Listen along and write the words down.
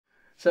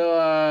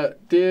So,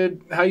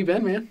 dude, how you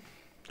been, man?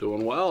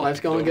 Doing well. Life's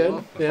going good?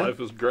 Well. Yeah.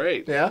 Life is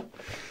great. Yeah?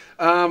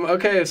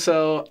 Okay,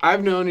 so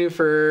I've known you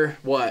for,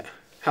 what?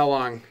 How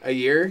long? A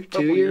year? 2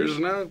 Couple years?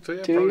 now. So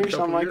yeah, 2 probably a years, couple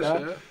something like years,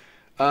 that.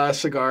 Yeah.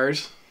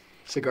 Cigars.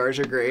 Cigars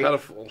are great.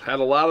 Had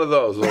a lot of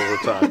those over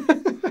time.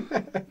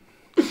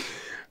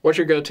 What's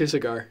your go-to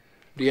cigar?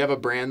 Do you have a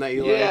brand that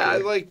you like? Yeah, I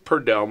like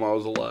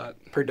Perdomos a lot.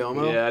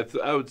 Perdomo? Yeah,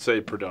 I would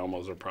say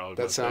Perdomos are probably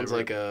That my sounds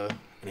favorite. like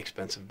an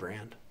expensive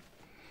brand.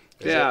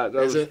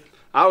 Is it?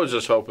 I was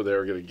just hoping they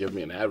were going to give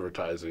me an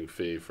advertising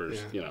fee for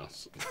Yeah.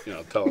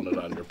 telling it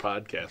on your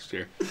podcast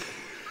here.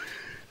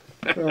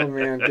 Oh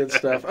man, good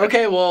stuff.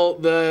 Okay, well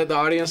the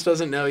audience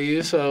doesn't know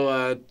you,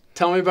 so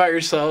tell me about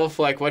yourself.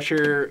 Like, what's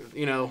your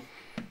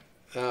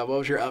what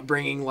was your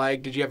upbringing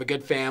like? Did you have a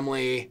good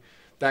family?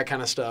 That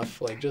kind of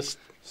stuff. Like, just.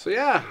 So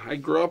yeah, I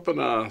grew up in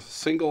a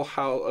single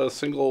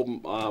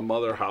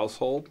mother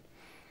household.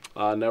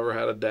 Never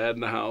had a dad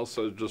in the house.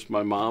 So just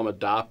my mom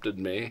adopted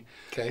me.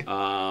 Okay.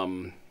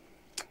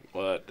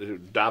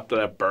 Adopted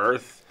at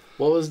birth.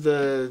 What was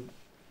the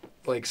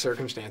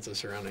circumstances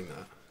surrounding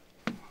that?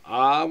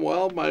 I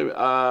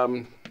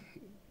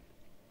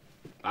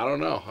don't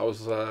know. I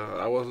was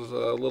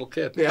a little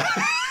kid. Yeah.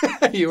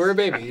 You were a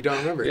baby. You don't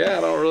remember. Yeah,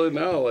 I don't really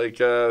know. I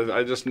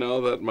just know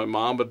that my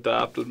mom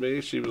adopted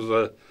me. She was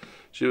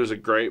a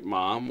great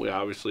mom. We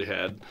obviously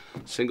had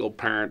single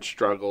parent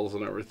struggles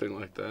and everything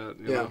like that.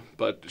 You know?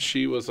 But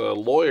she was a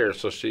lawyer,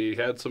 so she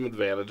had some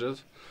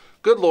advantages.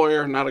 Good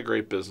lawyer, not a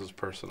great business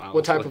person. Honestly.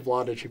 What type of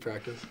law did she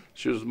practice?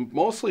 She was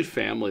mostly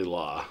family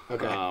law.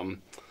 Okay. A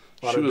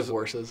lot of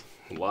divorces.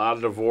 A lot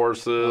of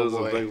divorces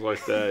and things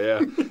like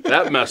that, yeah.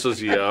 That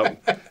messes you up.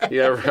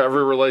 Yeah,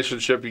 every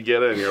relationship you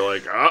get in, you're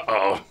like,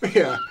 uh-oh.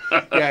 Yeah.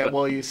 Yeah,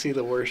 well, you see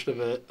the worst of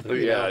it.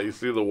 Yeah, you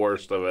see the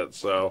worst of it.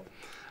 So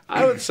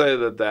I would say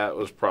that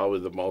was probably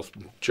the most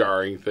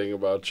jarring thing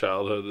about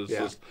childhood. Is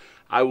just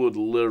I would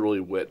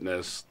literally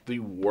witness the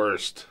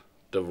worst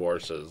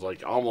divorces,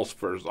 like almost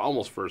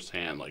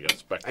firsthand, like a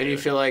spectator. And you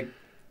feel like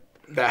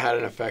that had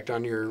an effect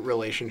on your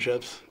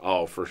relationships?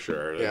 Oh, for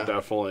sure. Yeah. It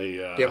definitely. Do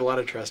you have a lot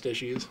of trust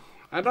issues?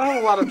 I don't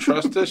have a lot of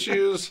trust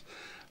issues,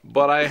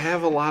 but I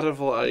have a lot of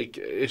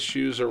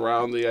issues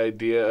around the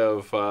idea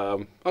of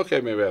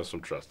maybe I have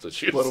some trust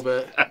issues. A little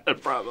bit.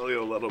 Probably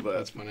a little bit.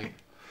 That's funny.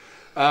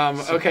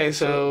 Okay,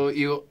 so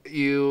you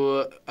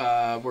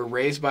were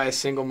raised by a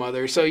single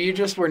mother, so you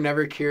just were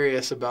never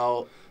curious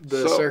about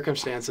the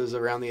circumstances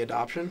around the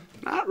adoption?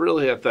 Not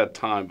really at that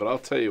time, but I'll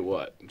tell you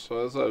what.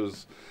 So as I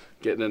was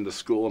getting into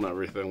school and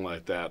everything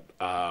like that,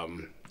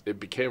 it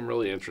became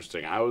really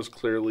interesting. I was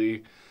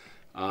clearly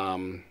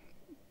my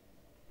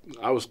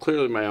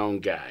own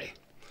guy,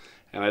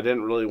 and I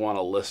didn't really want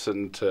to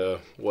listen to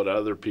what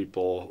other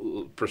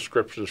people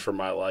prescriptions for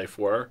my life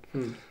were.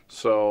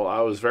 So I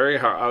was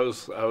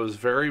I was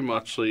very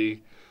much a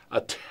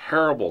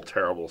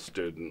terrible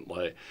student.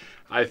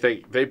 I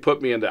think they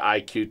put me into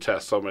IQ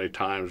tests so many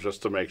times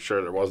just to make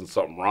sure there wasn't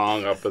something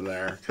wrong up in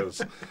there,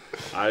 because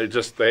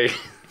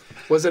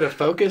Was it a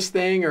focus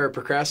thing or a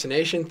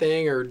procrastination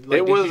thing, or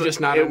did you just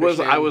not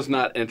understand? I was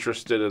not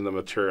interested in the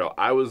material.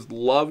 I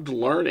loved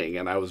learning,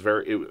 and I was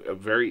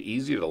very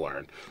easy to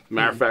learn.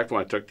 Matter of fact,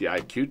 when I took the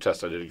IQ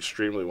test, I did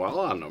extremely well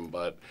on them,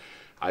 but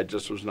I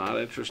just was not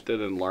interested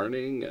in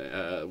learning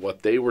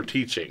what they were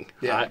teaching.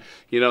 Yeah.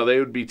 They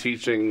would be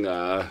teaching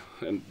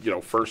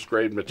first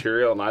grade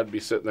material, and I'd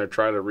be sitting there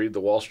trying to read the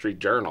Wall Street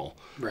Journal.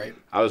 Right.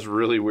 I was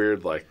really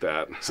weird like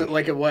that. So,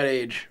 at what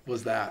age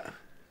was that?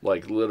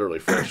 Literally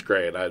first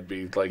grade, I'd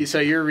be like. So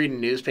you were reading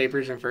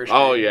newspapers in first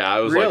grade? Oh yeah, I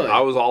was really? I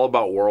was all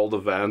about world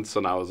events,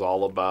 and I was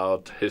all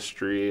about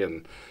history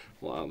and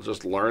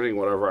just learning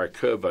whatever I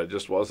could, but I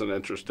just wasn't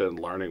interested in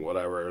learning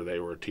whatever they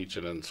were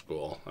teaching in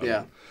school.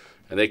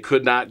 And they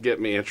could not get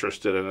me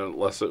interested in it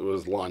unless it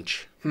was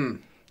lunch.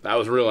 I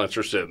was real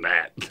interested in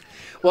that.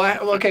 Well,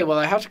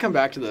 I have to come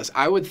back to this.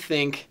 I would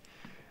think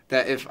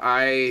that if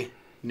I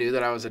knew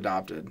that I was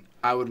adopted,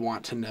 I would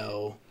want to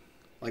know,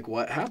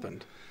 what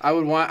happened. I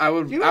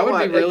would be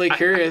really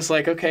curious.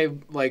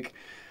 I'm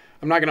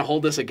not going to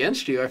hold this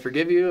against you. I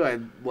forgive you.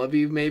 I love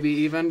you, maybe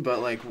even.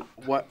 But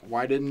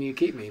why didn't you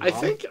keep me, Mom? I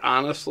think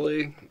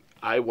honestly,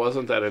 I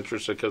wasn't that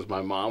interested because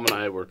my mom and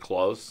I were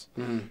close.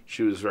 Mm-hmm.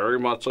 She was very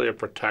much a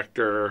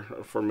protector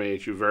for me.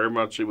 She very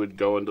much would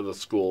go into the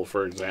school,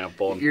 for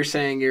example. You're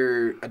saying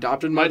your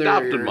adopted mother? My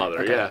adopted mother,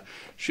 okay. Yeah.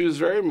 She was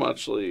very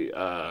much, somebody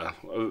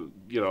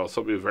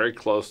very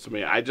close to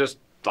me. I just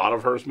thought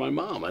of her as my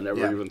mom. I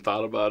never even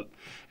thought about,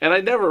 and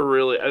I never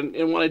really,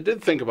 and when I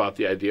did think about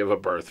the idea of a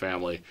birth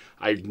family,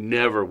 I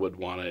never would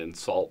want to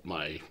insult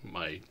my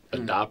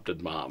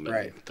adopted mom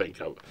and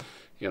think of,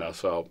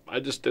 so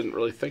I just didn't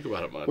really think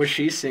about it much. Was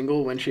she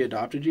single when she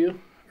adopted you,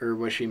 or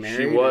was she married?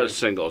 She was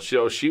single.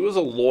 She was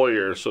a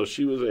lawyer, so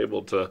she was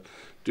able to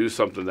do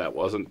something that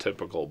wasn't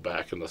typical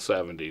back in the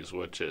 70s,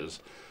 which is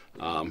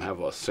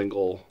have a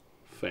single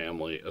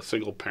family, a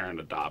single parent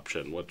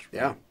adoption, which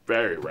is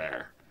very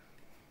rare.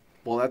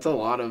 Well, that's a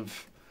lot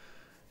of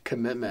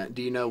commitment.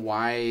 Do you know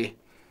why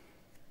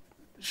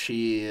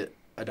she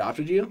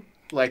adopted you?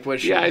 Like,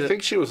 was she? Yeah, I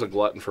think she was a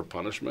glutton for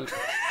punishment.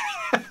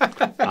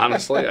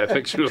 Honestly, I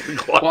think she was a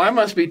glutton. Well, I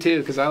must be too,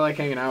 because I like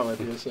hanging out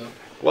with you. So.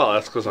 Well,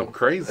 that's because I'm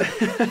crazy.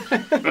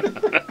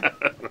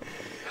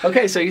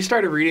 Okay, so you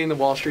started reading the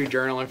Wall Street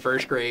Journal in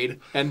first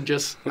grade, and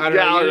just I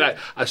don't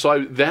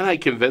know. Then I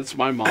convinced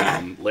my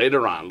mom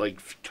later on, like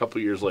a couple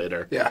years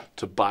later,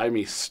 to buy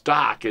me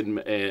stock in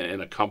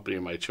a company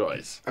of my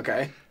choice.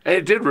 Okay. And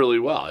it did really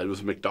well. It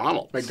was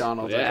McDonald's.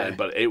 McDonald's. Yeah, okay.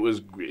 but it was.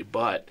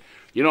 But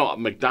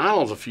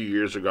McDonald's a few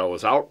years ago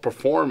was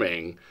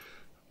outperforming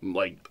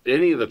like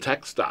any of the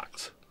tech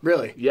stocks.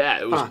 Really?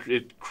 Yeah, it was.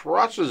 It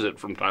crushes it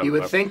from time to time. You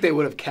would think they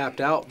would have capped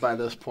out by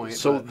this point.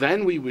 So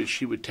then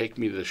she would take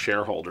me to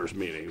shareholders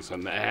meetings,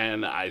 and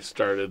then I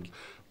started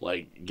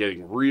like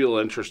getting real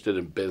interested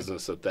in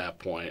business at that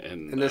point.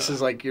 And this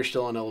is like you're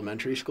still in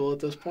elementary school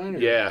at this point? Or?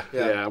 Yeah,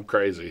 I'm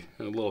crazy,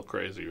 a little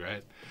crazy,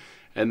 right?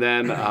 And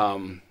then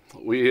I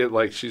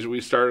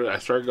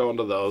started going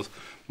to those.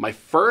 My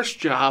first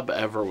job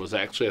ever was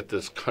actually at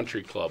this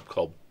country club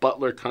called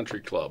Butler Country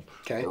Club,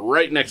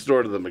 right next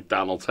door to the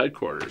McDonald's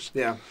headquarters.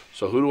 Yeah.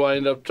 So who do I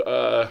end up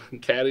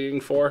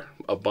caddying for?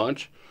 A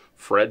bunch.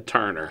 Fred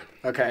Turner.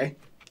 Okay.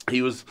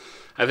 He was,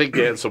 I think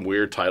they had some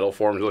weird title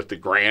for him. He was like the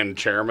grand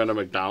chairman of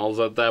McDonald's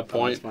at that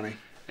point. Oh, that's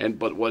funny.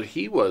 But what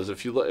he was,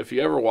 if you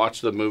ever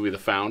watch the movie The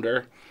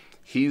Founder,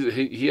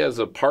 he has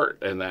a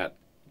part in that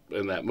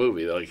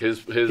movie. Like his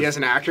he has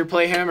an actor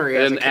play him, or he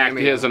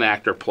has an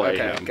actor play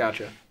him. Okay,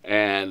 gotcha.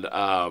 And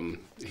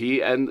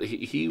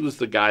he was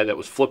the guy that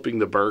was flipping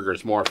the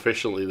burgers more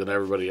efficiently than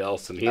everybody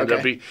else, and he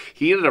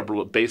ended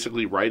up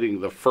basically writing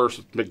the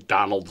first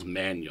McDonald's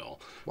manual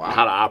on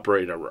how to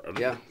operate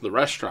the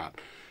restaurant.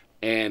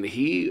 And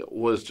he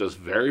was just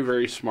very,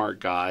 very smart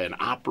guy, an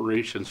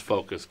operations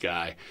focused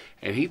guy,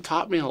 and he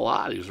taught me a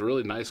lot. He was a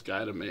really nice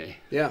guy to me.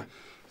 Yeah.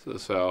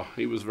 So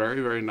he was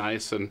very, very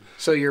nice. And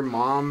so your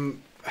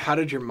mom. How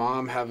did your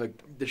mom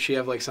did she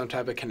have like some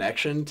type of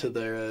connection to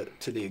the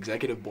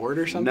executive board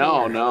or something?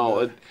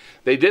 No.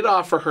 They did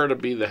offer her to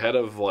be the head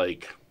of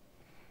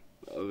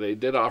they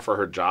did offer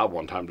her job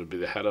one time to be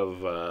the head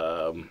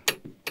of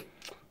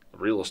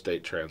real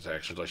estate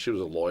transactions. Like she was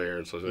a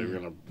lawyer, so they were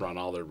going to run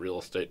all their real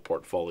estate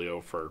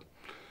portfolio for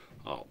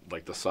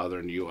like the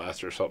southern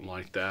U.S. or something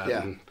like that.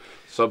 Yeah. And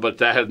but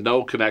that had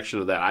no connection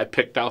to that. I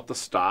picked out the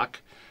stock.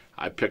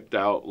 I picked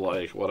out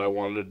like what I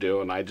wanted to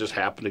do, and I just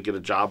happened to get a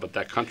job at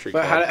that country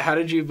club. But how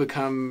did you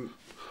become?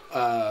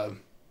 I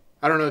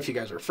don't know if you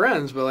guys were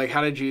friends, but like, how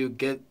did you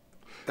get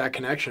that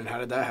connection? How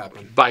did that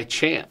happen? By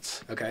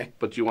chance. Okay.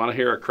 But you want to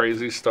hear a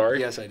crazy story?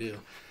 Yes, I do.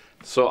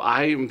 So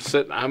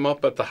I'm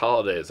up at the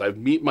holidays. I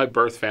meet my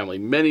birth family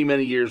many,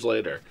 many years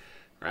later,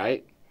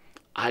 right?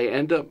 I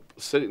end up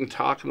sitting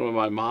talking with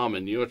my mom,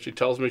 and you know what she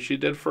tells me she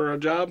did for a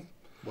job?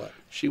 What?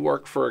 She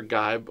worked for a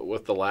guy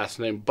with the last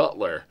name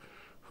Butler,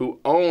 who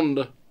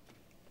owned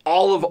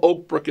all of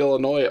Oak Brook,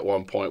 Illinois at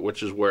one point,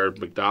 which is where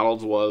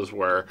McDonald's was,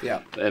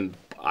 and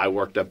I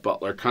worked at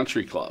Butler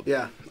Country Club.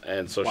 Yeah.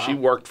 And so she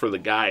worked for the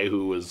guy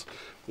who was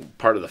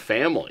part of the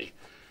family,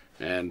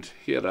 and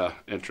he had an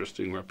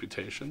interesting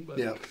reputation. But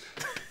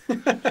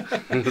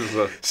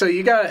So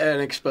you got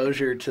an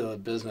exposure to the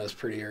business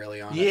pretty early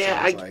on.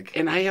 Yeah,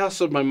 and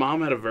my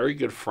mom had a very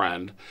good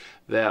friend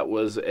that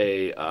was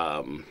a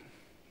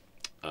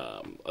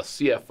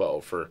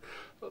CFO for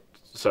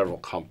several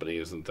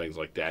companies and things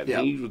like that.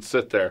 And he would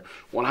sit there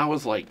when I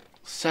was like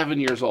 7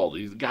 years old.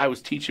 The guy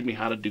was teaching me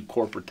how to do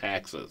corporate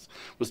taxes,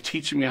 was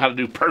teaching me how to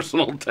do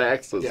personal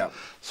taxes. Yeah.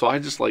 So I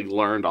just like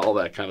learned all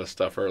that kind of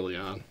stuff early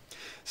on.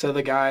 So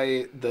the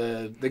guy,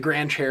 the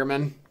grand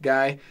chairman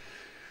guy,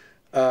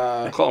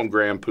 I call him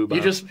Grand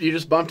Poobah. You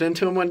just bumped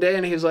into him one day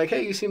and he was like,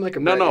 "Hey, you seem like a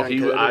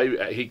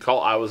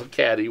I was a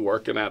caddy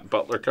working at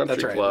Butler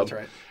Country Club. That's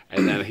right.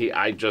 And then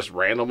I just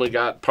randomly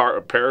got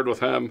paired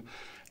with him.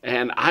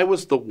 And I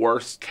was the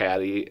worst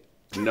caddy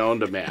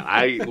known to man.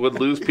 I would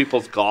lose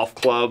people's golf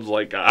clubs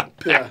like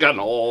back on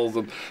holes,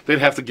 and they'd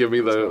have to give me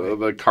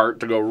the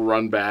cart to go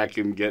run back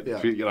and get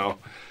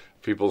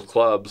people's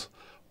clubs.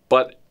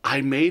 But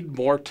I made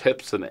more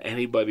tips than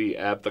anybody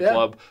at the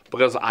club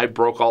because I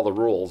broke all the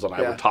rules and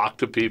I would talk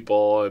to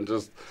people and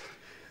just.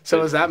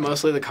 So is that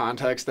mostly the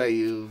context that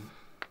you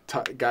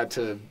got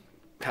to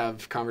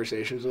have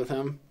conversations with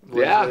him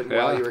while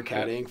you were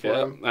caddying for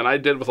him? And I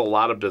did with a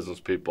lot of business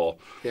people.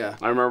 Yeah.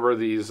 I remember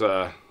these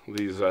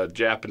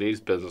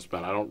Japanese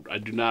businessmen. I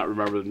do not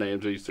remember the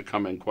names. They used to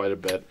come in quite a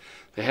bit.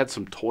 They had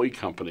some toy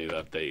company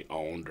that they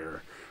owned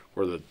or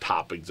were the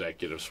top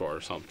executives for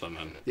or something.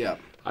 And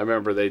I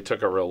remember they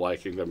took a real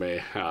liking to me,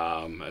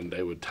 and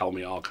they would tell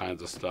me all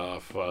kinds of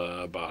stuff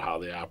about how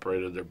they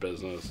operated their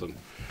business. And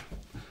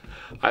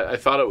I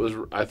thought it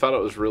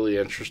was really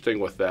interesting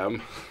with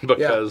them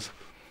because.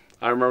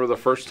 I remember the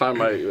first time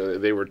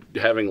they were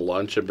having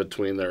lunch in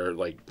between their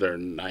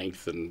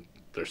ninth and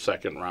their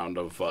second round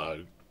of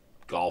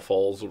golf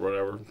holes or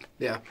whatever.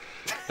 Yeah.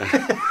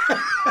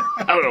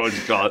 I don't know what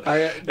you call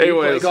it. Do you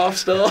play golf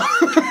still?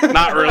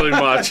 Not really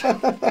much.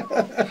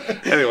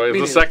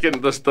 Anyways,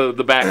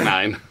 the back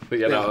nine,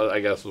 I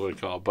guess is what we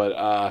call it.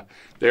 But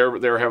they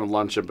were having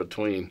lunch in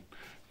between.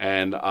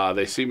 And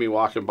they see me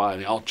walking by,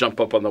 and they all jump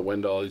up on the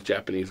window, all these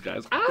Japanese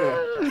guys. Ah!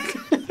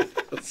 Yeah.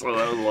 So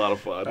that was a lot of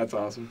fun. That's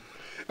awesome.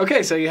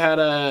 Okay, so you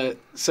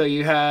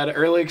had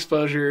early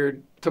exposure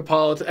to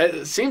politics.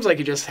 It seems like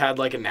you just had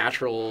like a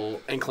natural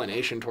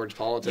inclination towards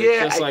politics.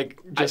 Yeah,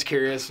 just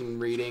curious and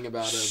reading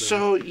about it.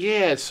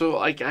 So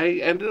like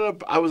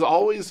I was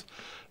always.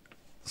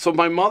 So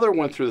my mother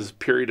went through this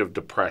period of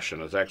depression.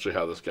 That's actually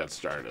how this got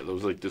started. It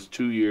was like this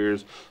 2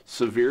 years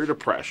severe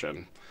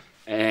depression.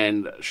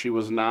 And she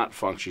was not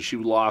functioning. She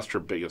lost her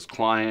biggest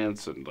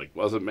clients and like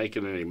wasn't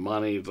making any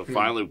money. So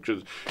finally,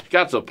 she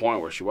got to a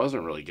point where she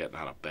wasn't really getting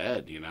out of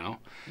bed, you know.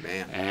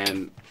 Man.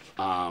 And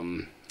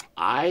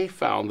I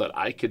found that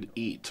I could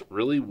eat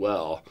really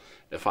well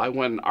if I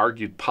went and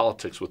argued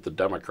politics with the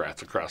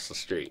Democrats across the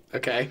street.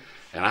 Okay.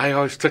 And I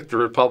always took the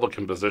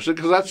Republican position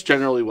because that's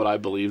generally what I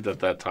believed at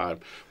that time.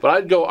 But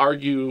I'd go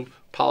argue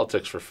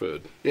politics for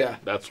food. Yeah.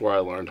 That's where I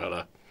learned how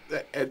to.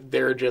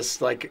 They're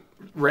just like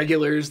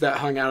regulars that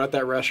hung out at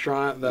that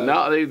restaurant.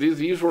 No,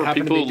 these were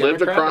people who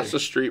lived across the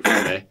street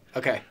from me.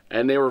 Okay.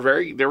 And they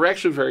were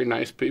actually very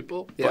nice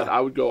people. Yeah. But I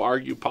would go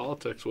argue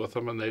politics with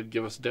them, and they'd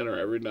give us dinner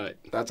every night.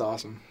 That's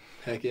awesome.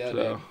 Heck yeah.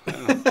 So,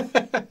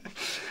 yeah.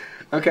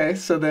 Okay,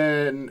 so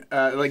then,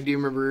 do you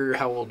remember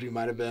how old you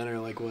might have been, or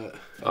like what?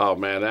 Oh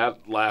man, I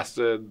must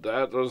have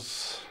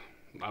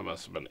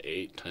been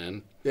 8,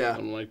 10. Yeah.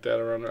 Something like that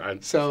around there.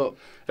 So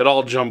it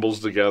all jumbles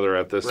together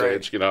at this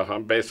age, you know. I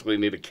basically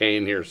need a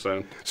cane here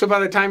soon. So by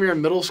the time you're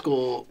in middle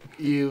school,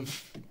 you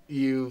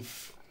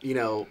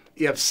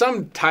have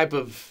some type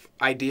of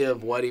idea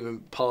of what even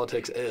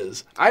politics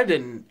is. I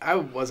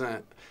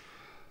wasn't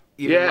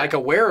even like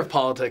aware of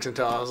politics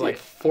until I was like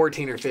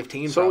 14 or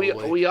 15. So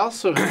probably. we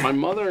also, my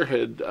mother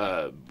had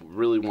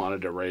really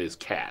wanted to raise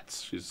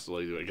cats. She's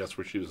like, I guess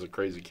she was a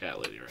crazy cat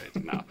lady,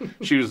 right? No,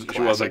 she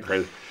wasn't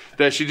crazy.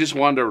 She just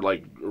wanted to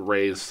like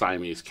raise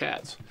Siamese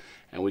cats,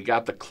 and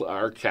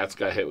our cats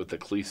got hit with the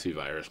Cleese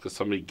virus because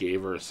somebody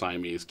gave her a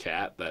Siamese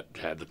cat that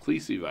had the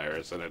Cleese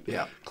virus, and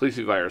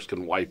Cleese virus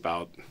can wipe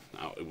out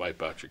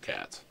your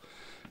cats.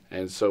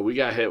 And so we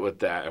got hit with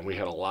that, and we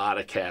had a lot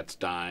of cats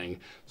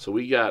dying. So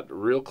we got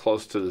real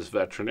close to this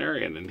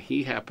veterinarian, and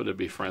he happened to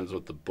be friends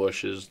with the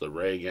Bushes, the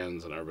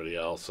Reagans, and everybody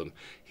else. And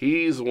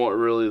he's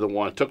really the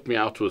one. Took me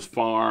out to his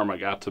farm. I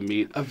got to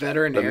meet a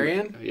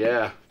veterinarian.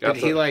 Yeah. Did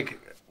he like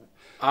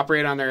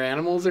operate on their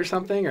animals or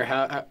something, or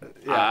how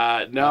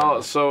yeah.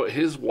 No. So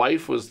his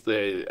wife was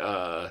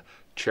the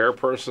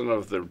chairperson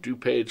of the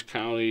DuPage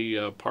County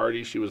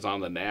party. She was on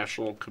the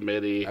national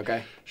committee.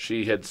 Okay.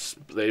 They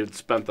had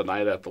spent the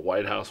night at the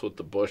White House with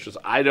the Bushes.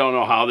 I don't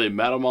know how they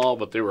met them all,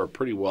 but they were a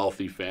pretty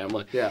wealthy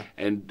family. Yeah.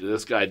 And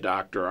this guy,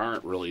 Dr.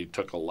 Arndt, really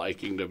took a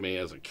liking to me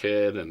as a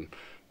kid and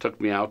took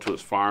me out to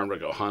his farm to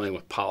go hunting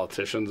with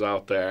politicians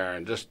out there,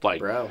 and just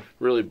like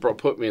really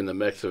put me in the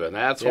mix of it. And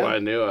that's when I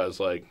knew I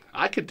was like,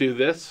 I could do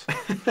this.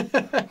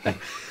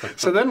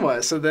 So then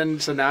what? So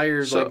now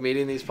you're like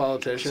meeting these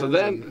politicians. So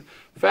then,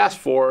 fast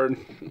forward,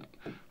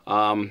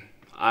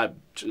 I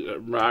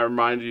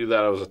remind you that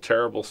I was a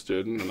terrible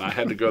student, and I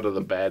had to go to the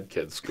bad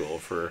kid school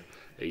for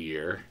a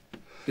year.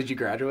 Did you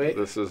graduate?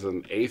 This is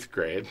in 8th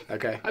grade.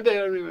 Okay. I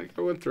did. I mean,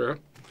 I went through.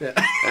 Yeah.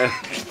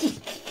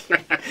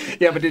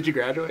 Yeah, but did you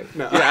graduate?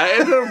 No. Yeah, I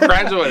ended up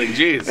graduating.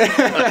 Jeez.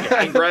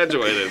 I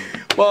graduated.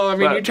 Well, I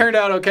mean, you turned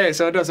out okay,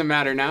 so it doesn't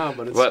matter now.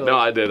 But no,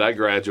 I did. I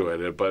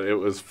graduated, but it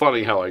was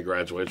funny how I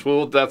graduated.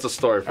 Well, that's a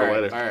story for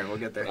later. All right, we'll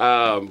get there.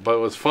 But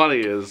what's funny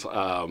is,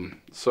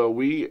 so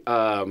we,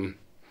 I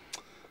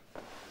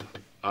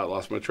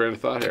lost my train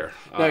of thought here.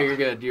 No, you're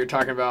good. You're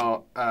talking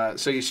about,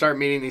 so you start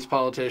meeting these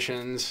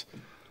politicians,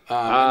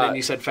 and then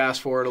you said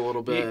fast forward a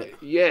little bit.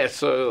 Yeah,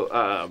 so,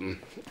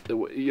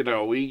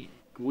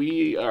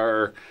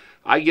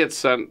 I get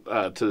sent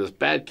to this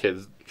bad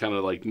kids, kind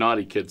of like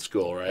naughty kid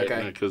school, right?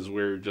 Okay. Because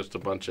we're just a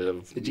bunch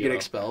of. Did you get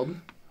expelled?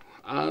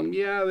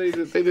 Yeah, they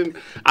didn't.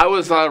 I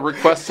was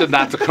requested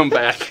not to come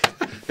back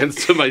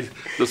into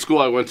the school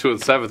I went to in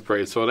 7th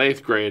grade. So in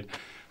 8th grade,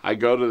 I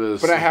go to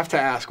this. But I have to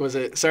ask,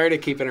 sorry to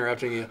keep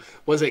interrupting you,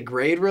 was it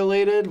grade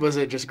related? Was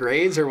it just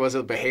grades, or was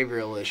it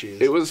behavioral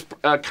issues? It was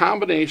a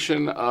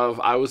combination of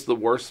I was the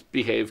worst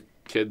behaved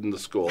kid in the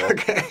school.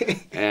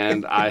 Okay.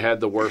 And I had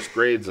the worst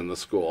grades in the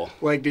school.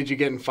 Like, did you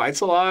get in fights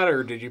a lot,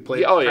 or did you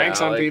play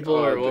pranks on people,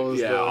 or what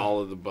was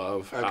all of the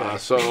above. Okay.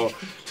 So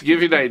to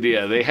give you an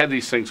idea, they had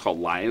these things called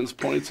Lions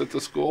Points at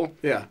the school.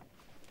 Yeah.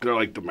 They're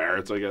like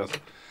demerits, I guess.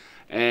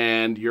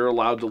 And you're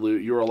allowed to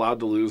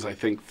lose, I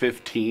think,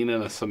 15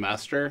 in a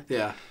semester.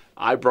 Yeah.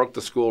 I broke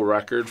the school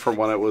record from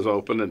when it was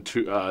opened in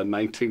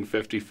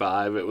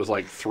 1955. It was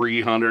like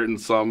 300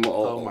 and some.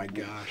 Oh my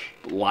gosh.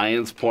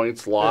 Lions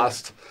Points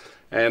lost. Yeah.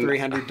 And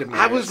 300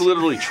 demerits. I was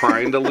literally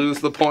trying to lose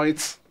the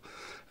points.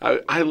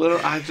 You're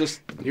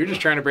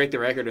just trying to break the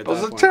record at that point.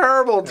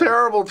 I was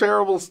a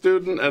terrible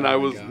student, and I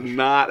was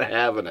not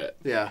having it.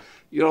 Yeah.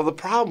 You know, the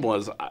problem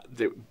was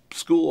the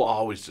school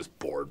always just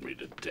bored me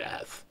to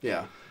death.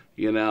 Yeah.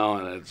 You know,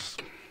 and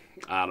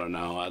I don't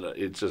know,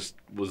 it just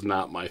was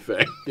not my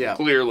thing. Yeah.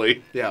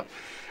 Clearly. Yeah.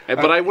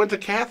 But I went to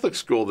Catholic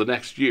school the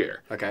next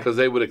year. Okay. Because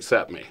they would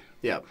accept me.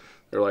 Yeah.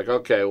 They're like,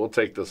 okay, we'll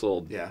take this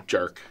little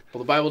jerk.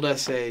 Well, the Bible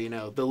does say,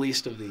 the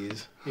least of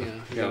these. You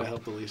gotta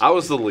help the least. I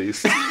was the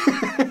least.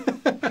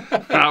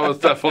 I was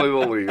definitely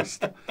the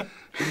least.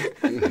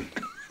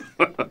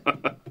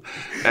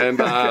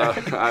 And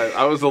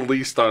I was the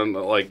least on,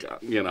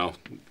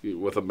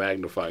 with a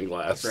magnifying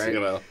glass,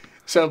 right.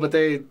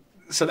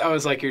 So that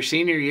was like your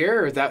senior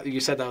year, or that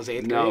you said that was 8th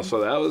grade? No, so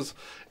that was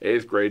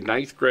 8th grade.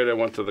 9th grade, I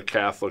went to the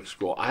Catholic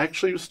school. I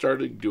actually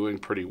started doing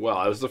pretty well.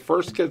 I was the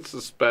first kid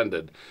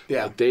suspended.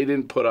 Yeah. But they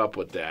didn't put up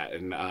with that.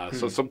 And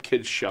so some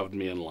kids shoved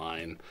me in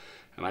line,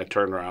 and I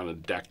turned around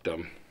and decked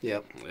them.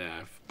 Yep. Yeah,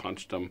 I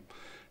punched them.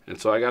 And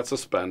so I got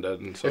suspended.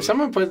 And so if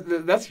someone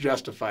that's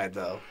justified,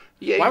 though.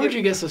 Yeah. Why would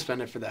you get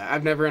suspended for that?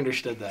 I've never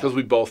understood that. Because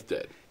we both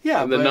did.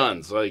 Yeah. And the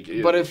nuns.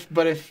 But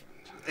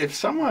if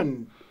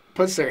someone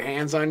puts their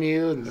hands on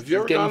you and have you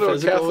ever gone to a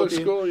Catholic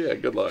school? Yeah,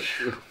 good luck.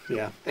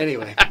 Yeah.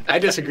 Anyway, I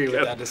disagree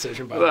with that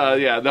decision. By the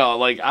way. Yeah,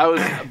 no, I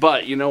was,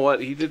 but you know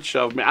what? He did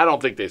shove me. I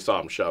don't think they saw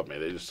him shove me.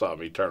 They just saw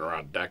me turn around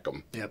and deck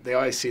him. Yep. They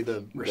always see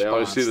the response. They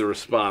always see the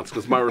response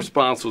because my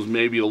response was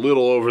maybe a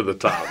little over the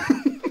top.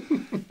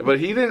 But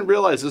he didn't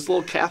realize, this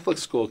little Catholic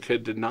school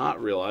kid did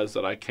not realize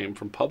that I came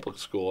from public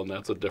school, and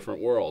that's a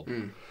different world.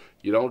 Mm.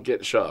 You don't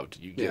get shoved.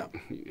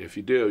 If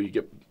you do,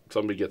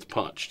 somebody gets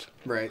punched.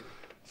 Right.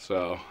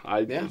 So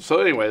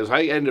anyways,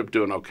 I ended up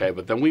doing okay.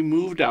 But then we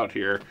moved out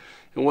here,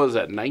 and what was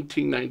that,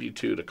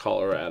 1992 to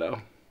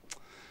Colorado.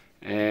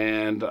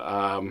 And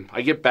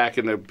I get back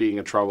into being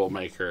a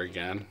troublemaker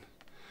again.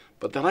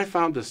 But then I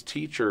found these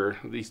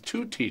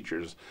two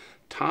teachers,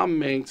 Tom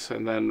Minks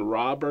and then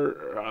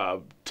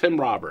Tim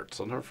Roberts.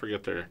 I'll never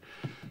forget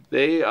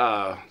they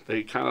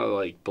kind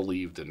of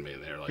believed in me.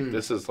 They're like,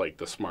 this is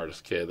the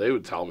smartest kid. They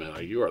would tell me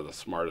you are the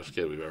smartest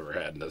kid we've ever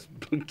had in this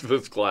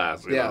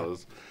class. You know,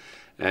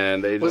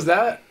 and they was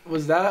that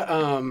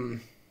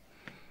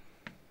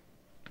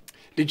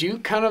did you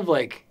kind of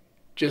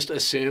just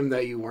assume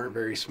that you weren't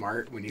very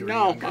smart when you were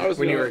younger,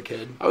 when you were a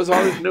kid? I was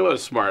always knew I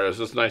was smart. It was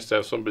just nice to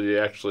have somebody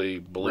actually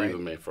believe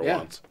in me for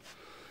once.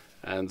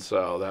 And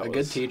so that was... A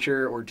good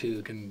teacher or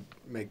two can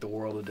make the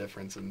world of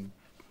difference in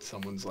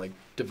someone's,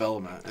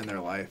 development in their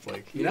life.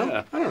 I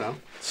don't know.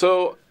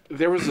 So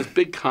there was this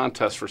big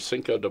contest for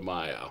Cinco de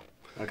Mayo.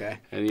 Okay.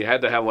 And you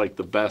had to have,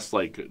 the best,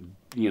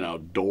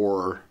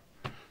 door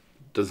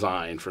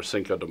design for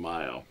Cinco de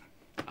Mayo.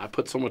 I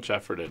put so much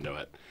effort into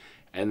it.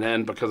 And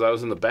then because I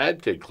was in the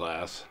bad kid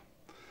class...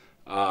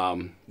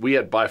 we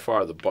had by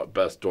far the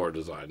best door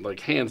design,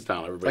 hands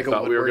down. Everybody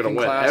thought we were going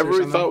to win.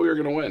 Everybody thought we were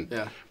going to win.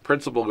 Yeah.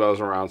 Principal goes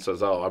around and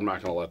says, "Oh, I'm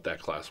not going to let that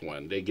class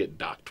win. They get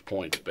docked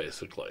points,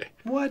 basically."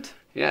 What?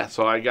 Yeah.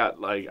 So I got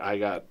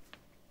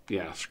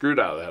screwed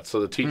out of that.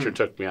 So the teacher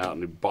took me out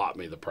and he bought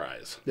me the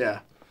prize. Yeah.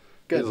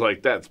 Good. He's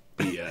like, "That's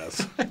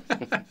BS."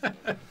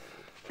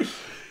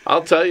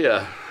 I'll tell you,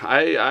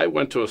 I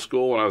went to a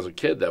school when I was a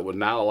kid that would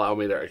not allow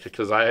me to,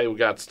 because I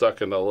got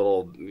stuck in a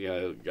little,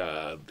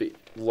 the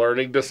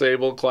learning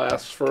disabled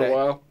class for a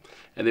while,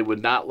 and they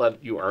would not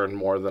let you earn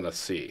more than a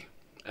C,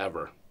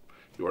 ever.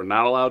 You were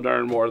not allowed to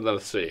earn more than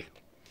a C.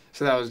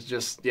 So that was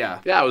just,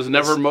 Yeah, I was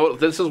never,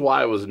 this is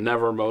why I was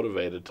never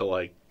motivated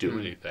to, do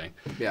anything.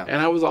 Yeah.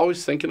 And I was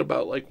always thinking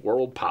about,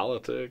 world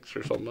politics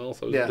or something else.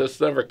 I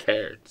just never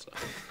cared.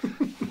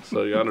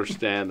 So you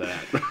understand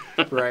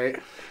that. Right.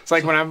 It's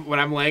like when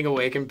I'm laying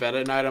awake in bed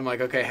at night, I'm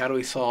like, okay, how do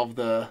we solve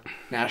the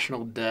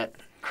national debt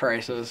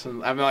crisis?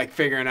 And I'm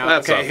figuring out,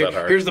 that's not that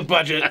hard. Here's the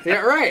budget.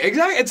 Yeah, right.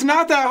 Exactly. It's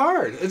not that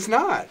hard. It's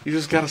not. You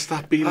just got to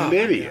stop being an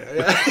idiot.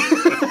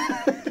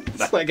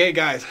 It's hey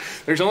guys,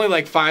 there's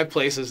only 5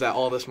 places that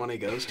all this money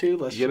goes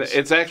to.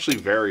 It's actually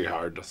very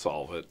hard to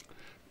solve it.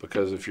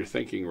 Because if you're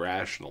thinking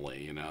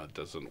rationally, it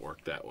doesn't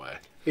work that way.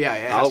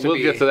 Yeah, we'll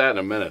get to that in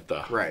a minute,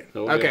 though. Right.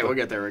 We'll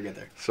get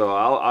there. So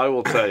I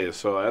will tell you.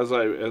 So as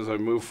I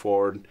move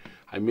forward,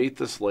 I meet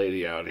this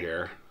lady out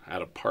here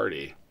at a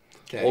party,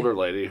 older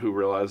lady who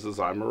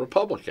realizes I'm a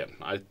Republican.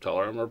 I tell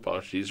her I'm a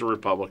Republican. She's a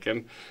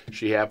Republican.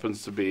 She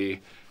happens to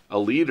be a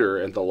leader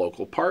in the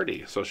local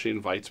party, so she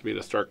invites me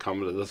to start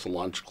coming to this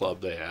lunch club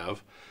they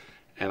have,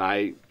 and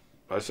I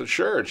said,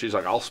 sure. And she's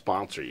like, I'll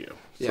sponsor you.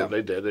 So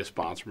they did. They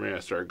sponsored me. I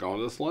started going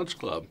to this lunch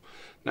club.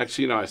 Next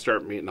thing you know, I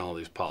start meeting all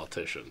these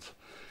politicians.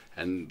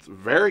 And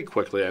very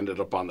quickly, I ended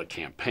up on the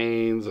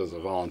campaigns as a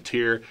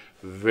volunteer.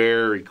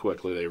 Very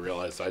quickly, they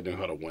realized I knew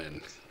how to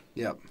win.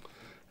 Yep.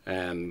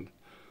 And,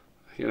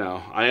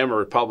 I am a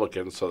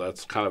Republican, so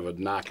that's kind of a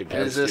knock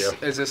against you.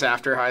 Is this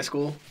after high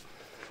school?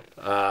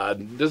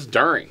 This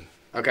during.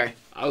 Okay.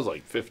 I was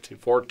 15,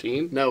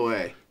 14. No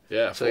way.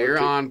 Yeah. So 14. You're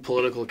on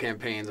political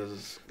campaigns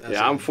as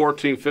I'm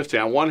 14, 15.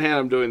 On one hand,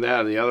 I'm doing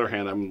that. On the other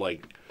hand, I'm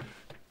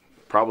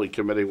probably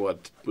committing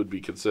what would be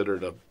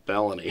considered a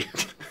felony.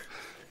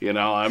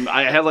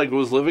 I had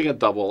was living a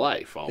double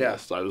life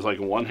almost. Yeah. I was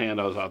on one hand,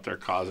 I was out there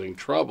causing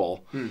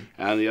trouble. And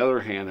on the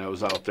other hand, I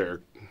was out there,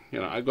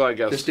 I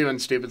guess. Just doing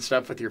stupid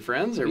stuff with your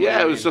friends? Or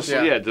it was just,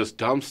 just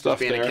dumb stuff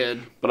just being there. A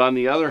kid. But on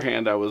the other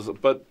hand,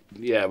 but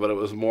it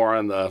was more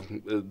on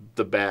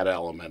the bad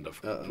element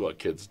of what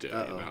kids do.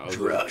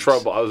 Drugs.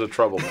 I was a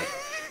troublemaker.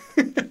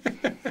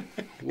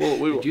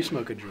 Did you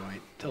smoke a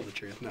joint? Tell the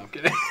truth. No, I'm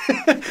kidding.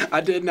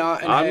 I did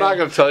not. I'm not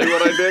going to tell you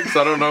what I did because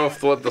I don't know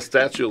what the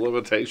statute of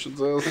limitations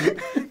is.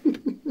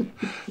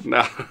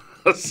 No.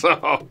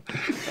 So,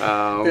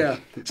 yeah.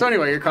 So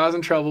anyway, you're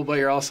causing trouble, but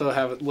you're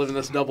also living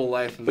this double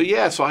life. But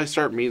yeah, so I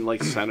start meeting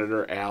like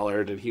Senator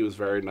Allard, and he was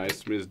very nice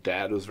to me. His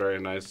dad was very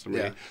nice to me.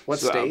 Yeah. What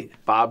state?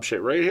 Bob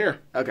Schaefer, right here.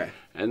 Okay.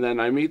 And then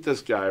I meet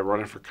this guy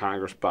running for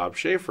Congress, Bob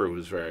Schaefer,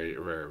 who's very,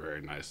 very,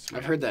 very nice to me.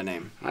 I've heard that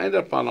name. I ended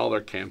up on all their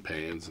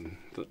campaigns, and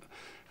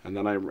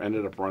then I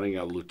ended up running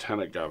a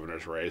lieutenant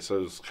governor's race. It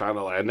was kind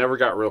of like, I never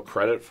got real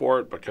credit for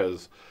it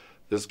because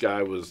this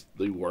guy was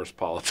the worst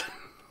politician.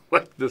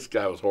 Like, this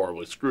guy was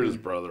horrible. He screwed his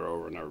brother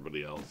over and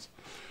everybody else.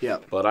 Yeah.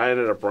 But I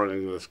ended up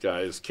running this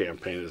guy's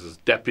campaign as his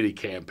deputy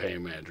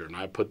campaign manager, and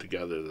I put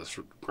together this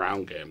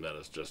ground game that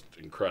is just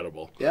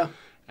incredible. Yeah.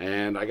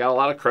 And I got a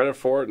lot of credit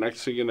for it.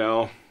 Next thing you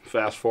know,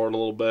 fast forward a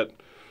little bit,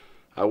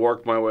 I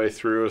worked my way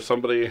through.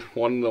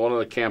 One of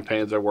the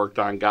campaigns I worked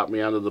on got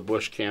me onto the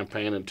Bush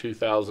campaign in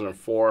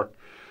 2004.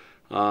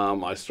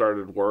 I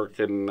started work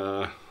in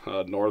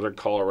northern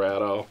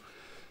Colorado.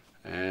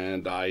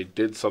 And I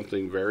did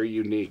something very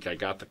unique. I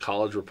got the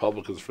college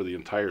Republicans for the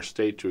entire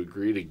state to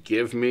agree to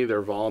give me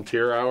their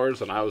volunteer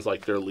hours, and I was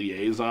like their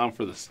liaison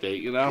for the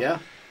state, you know? Yeah.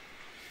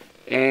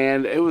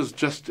 And it was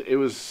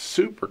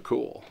super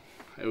cool.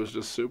 It was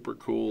just super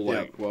cool,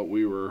 like what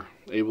we were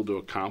able to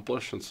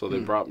accomplish. And so they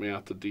brought me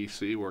out to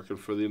D.C. working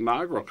for the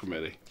inaugural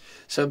committee.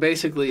 So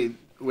basically,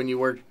 when you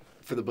worked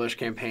for the Bush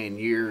campaign,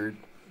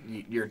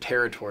 your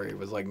territory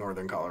was like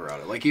northern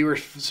Colorado. Like you were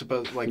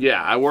supposed like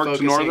I worked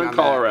in northern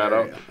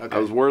Colorado. Okay. I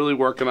was really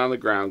working on the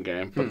ground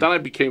game, but then I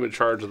became in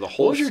charge of the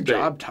whole state. What was your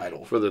job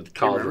title for the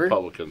college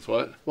Republicans?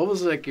 What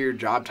was like your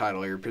job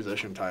title, your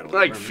position title?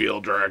 Like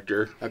field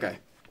director. Okay.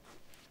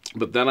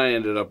 But then I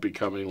ended up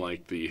becoming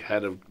like the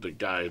head of the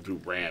guy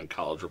who ran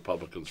college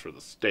Republicans for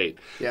the state.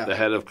 Yeah. The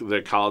head of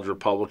the college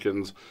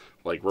Republicans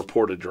like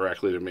reported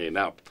directly to me.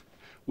 Now,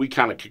 we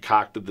kind of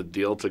concocted the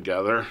deal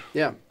together.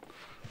 Yeah.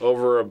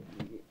 Over a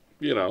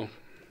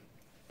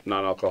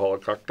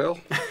non-alcoholic cocktail.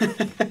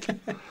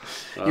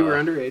 You were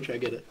underage, I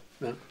get it.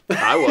 No.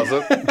 I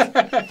wasn't.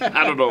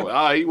 I don't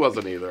know. He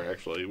wasn't either,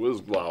 actually. It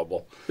was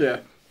allowable. Yeah.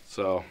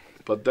 So,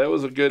 but it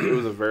was a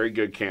very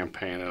good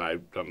campaign, and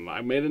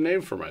I made a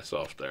name for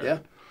myself there. Yeah.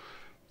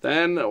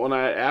 Then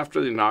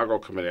after the inaugural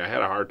committee, I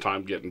had a hard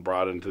time getting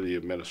brought into the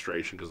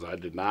administration because I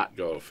did not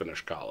go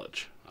finish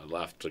college. I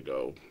left to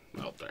go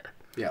out there.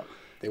 Yeah.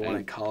 They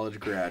wanted college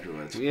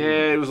graduates.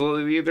 Yeah,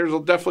 there's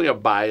definitely a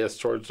bias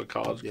towards the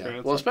college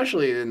grads. Well,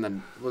 especially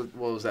in what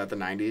was that, the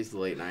 90s, the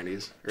late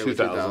 90s? Early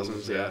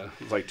 2000s, yeah.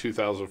 It was like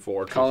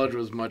 2004. College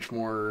was much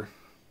more,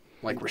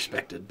 like,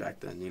 respected back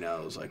then, It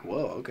was like,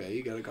 whoa, okay,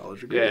 you got a college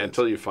degree. Yeah,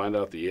 until you find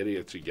out the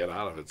idiots you get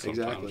out of it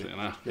sometimes,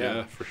 Exactly.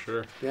 Yeah, for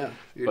sure. Yeah,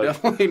 you're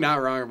definitely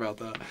not wrong about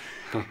that.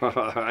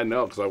 I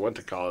know, because I went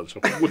to college.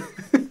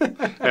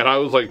 And I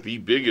was like the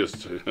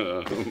biggest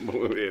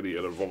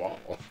idiot of them all.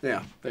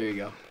 Yeah, there you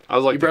go. I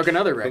was like you broke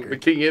another record. The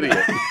king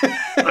idiot.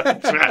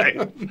 That's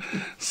right.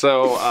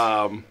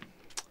 So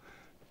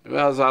when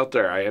I was out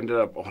there,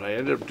 what I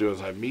ended up doing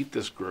is I meet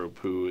this group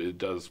who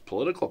does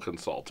political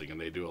consulting, and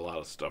they do a lot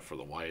of stuff for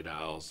the White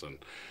House. And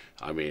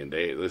I mean,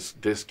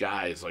 this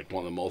guy is like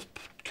one of the most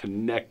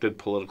connected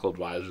political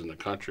advisors in the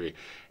country,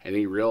 and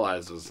he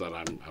realizes that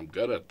I'm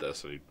good at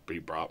this, and he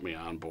brought me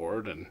on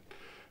board. And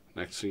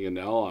next thing you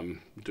know,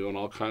 I'm doing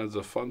all kinds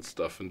of fun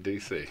stuff in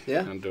D.C.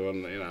 Yeah. I'm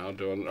doing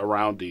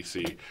around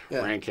D.C.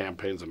 Yeah. Ran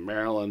campaigns in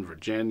Maryland,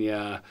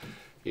 Virginia,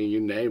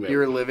 you name it. You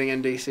were living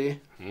in D.C.?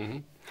 Mm-hmm.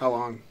 How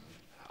long?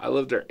 I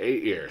lived there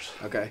 8 years.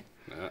 Okay.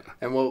 Yeah.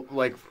 And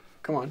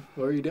come on,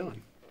 what were you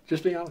doing?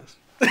 Just be honest.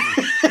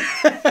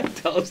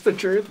 Tell us the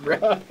truth, bro.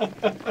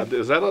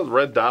 Is that a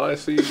red dot I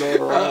see going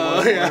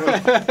around?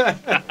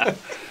 Yeah.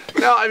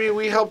 No, I mean,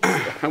 we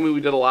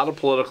did a lot of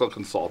political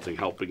consulting,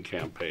 helping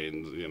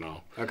campaigns,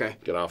 Okay.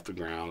 get off the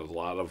ground. There's a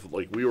lot of,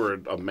 we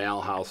were a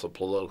mail house, a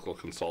political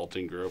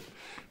consulting group.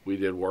 We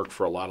did work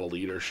for a lot of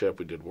leadership.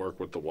 We did work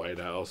with the White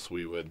House.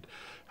 We would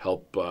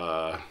help,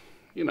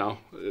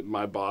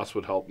 my boss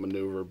would help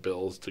maneuver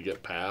bills to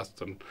get passed,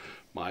 and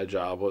my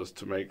job was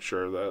to make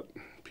sure that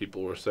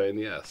people were saying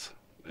yes.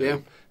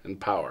 In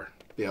power.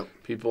 Yep.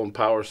 People in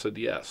power said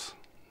yes.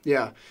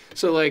 Yeah.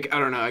 So, I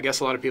don't know. I guess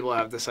a lot of people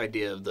have this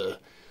idea of the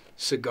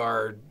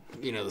cigar,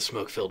 the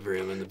smoke-filled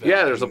room in the back.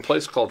 Yeah, there's a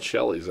place called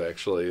Shelley's,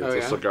 actually.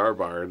 It's a cigar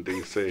bar in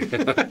D.C.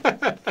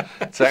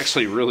 It's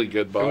actually a really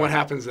good bar. And what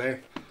happens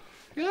there?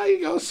 Yeah,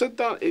 you go sit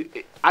down.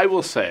 I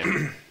will say,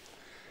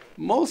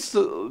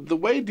 the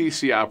way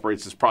D.C.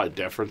 operates is probably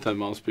different than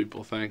most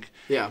people think.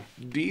 Yeah.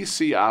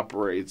 D.C.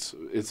 operates,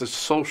 it's a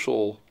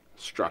social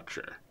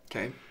structure.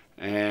 Okay.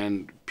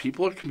 And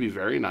people can be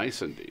very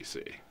nice in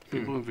D.C.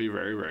 People can be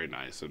very, very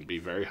nice and be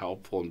very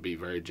helpful and be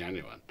very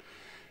genuine.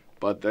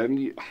 But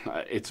then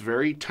it's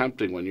very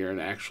tempting when you're in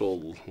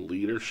actual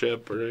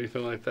leadership or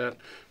anything like that,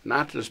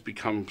 not to just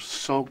become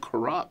so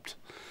corrupt.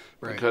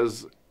 Right.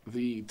 Because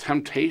the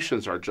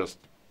temptations are just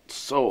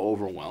so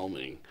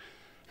overwhelming.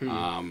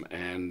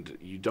 And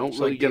you don't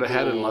really get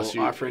ahead unless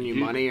you offering you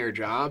money or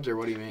jobs, or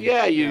what do you mean?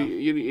 Yeah,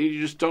 you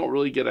just don't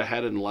really get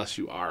ahead unless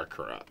you are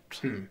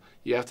corrupt.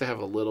 You have to have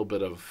a little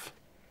bit of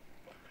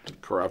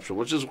corruption,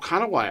 which is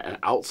kind of why an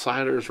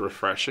outsider is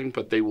refreshing,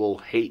 but they will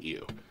hate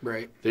you.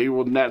 Right.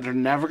 They're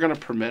never going to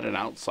permit an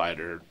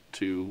outsider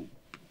to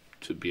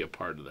be a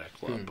part of that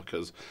club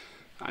because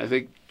I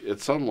think at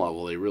some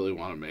level they really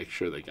want to make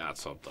sure they got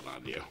something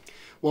on you.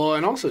 Well,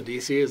 and also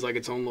DC is like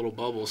its own little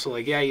bubble. So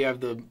like, yeah, you have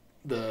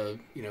the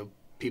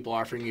people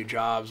offering you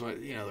jobs,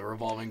 the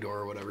revolving door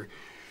or whatever,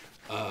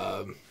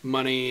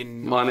 money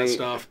and all that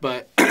stuff.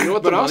 But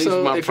but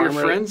also if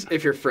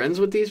you're friends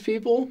with these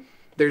people,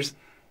 there's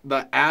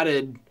the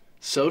added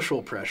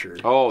social pressure.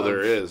 Oh,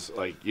 there is.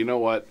 Like, you know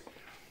what?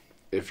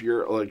 If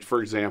you're like,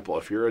 for example,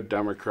 if you're a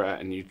Democrat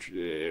and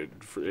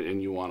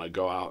you want to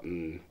go out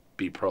and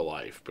be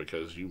pro-life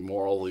because you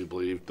morally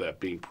believe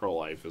that being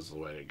pro-life is the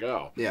way to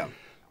go. Yeah.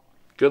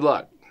 Good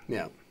luck.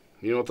 Yeah.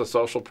 You know what the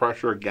social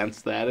pressure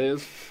against that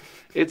is?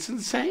 It's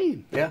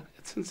insane. Yeah.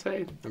 It's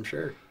insane. I'm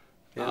sure.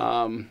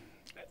 Yeah.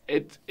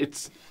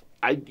 It's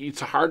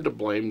hard to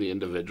blame the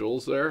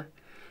individuals there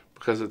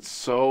because it's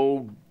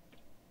so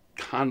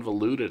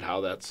convoluted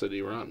how that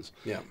city runs.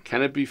 Yeah.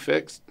 Can it be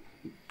fixed?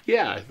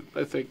 Yeah,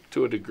 I think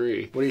to a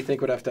degree. What do you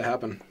think would have to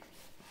happen?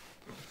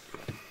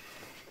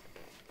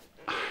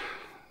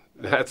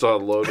 That's a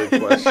loaded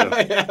question.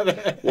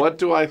 What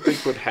do I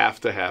think would have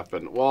to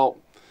happen? Well,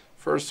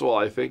 first of all,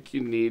 I think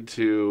you need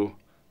to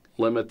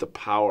limit the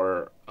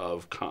power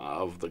of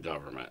the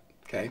government.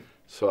 Okay.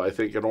 So I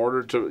think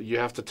you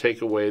have to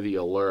take away the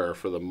allure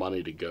for the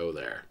money to go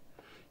there.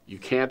 You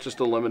can't just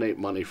eliminate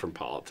money from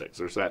politics.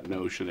 There's that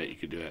notion that you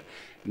could do that.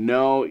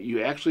 No,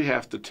 you actually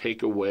have to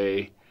take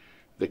away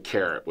the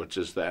carrot, which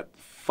is that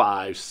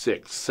 $5,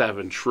 $6,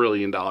 $7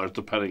 trillion,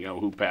 depending on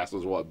who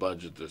passes what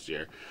budget this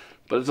year.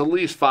 But it's at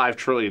least $5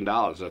 trillion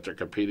that they're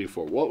competing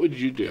for. What would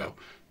you do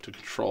to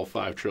control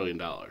 $5 trillion?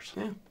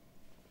 Yeah.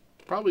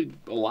 Probably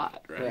a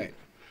lot, right? Right.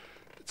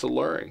 It's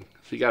alluring.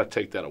 So you got to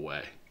take that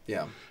away.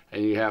 Yeah.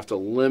 And you have to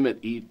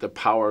limit the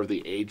power of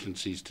the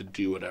agencies to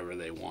do whatever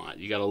they want.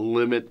 You got to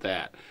limit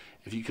that.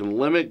 If you can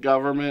limit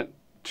government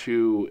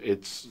to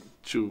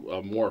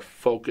a more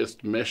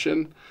focused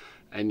mission,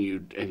 and you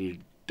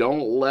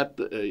don't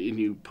and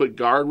you put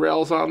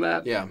guardrails on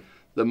that,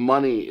 the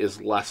money is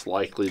less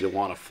likely to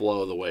want to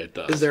flow the way it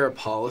does. Is there a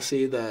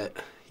policy that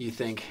you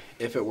think,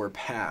 if it were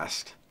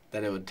passed,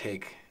 that it would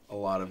take a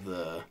lot of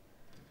the,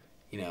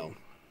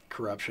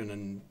 corruption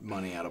and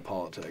money out of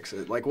politics?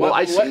 Like,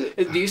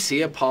 do you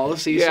see a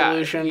policy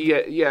solution?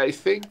 Yeah, I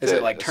think. Is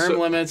it like term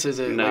limits? Is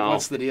it like,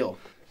 what's the deal?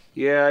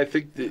 Yeah, I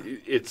think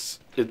it's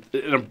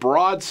in a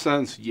broad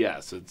sense,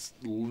 yes. It's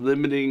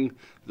limiting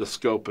the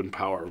scope and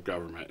power of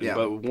government. Yeah.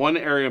 But one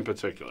area in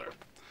particular,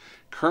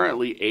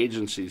 currently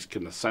agencies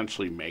can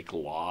essentially make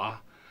law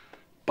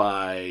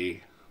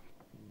by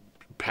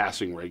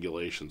passing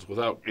regulations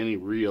without any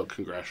real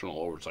congressional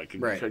oversight.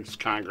 Right.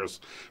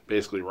 Congress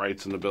basically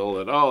writes in the bill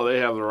that, they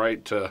have the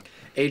right to...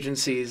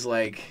 Agencies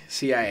like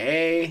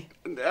CIA?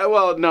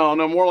 Well, no,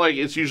 more like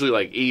it's usually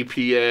like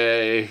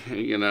EPA,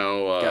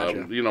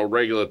 Gotcha.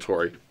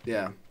 Regulatory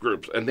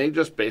groups. And they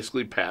just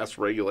basically pass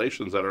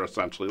regulations that are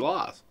essentially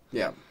laws.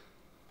 Yeah.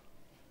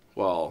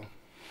 Well...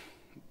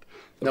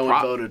 No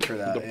one voted for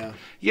that,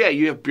 Yeah,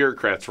 you have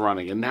bureaucrats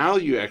running, and now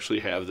you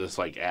actually have this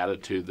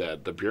attitude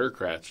that the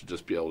bureaucrats should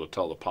just be able to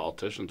tell the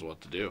politicians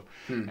what to do.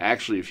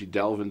 Actually, if you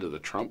delve into the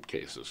Trump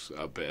cases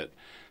a bit,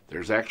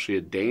 there's actually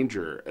a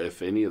danger,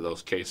 if any of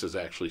those cases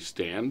actually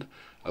stand,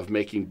 of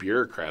making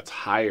bureaucrats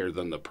higher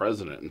than the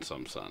president in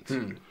some sense.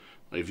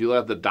 If you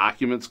let the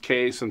documents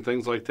case and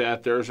things like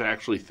that, there's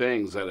actually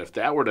things that if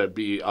that were to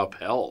be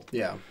upheld,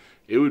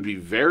 it would be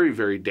very,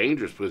 very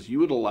dangerous because you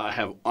would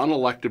have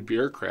unelected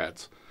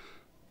bureaucrats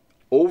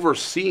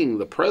overseeing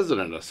the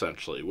president,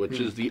 essentially, which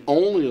is the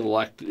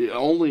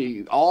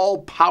only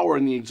all power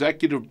in the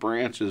executive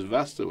branch is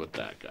vested with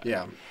that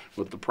guy,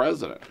 with the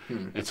president.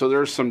 And so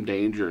there's some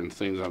danger in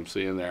things I'm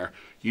seeing there.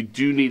 You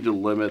do need to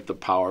limit the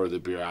power of the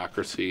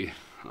bureaucracy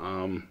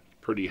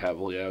pretty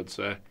heavily, I would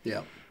say.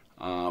 Yeah.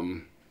 A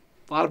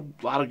lot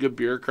of good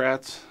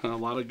bureaucrats, a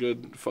lot of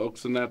good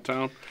folks in that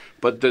town,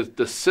 but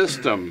the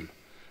system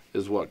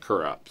is what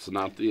corrupts,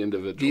 not the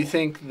individual. Do you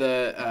think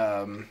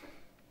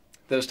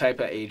those type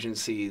of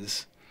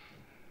agencies,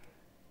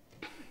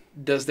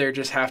 does there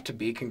just have to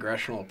be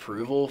congressional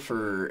approval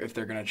for if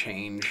they're going to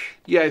change?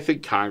 Yeah, I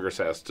think Congress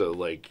has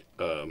to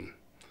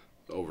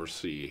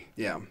oversee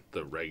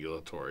the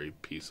regulatory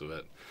piece of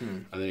it.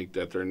 I think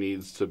that there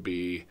needs to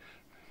be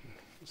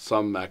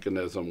some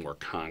mechanism where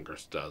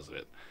Congress does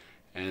it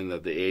and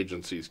that the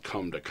agencies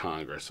come to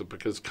Congress.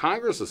 Because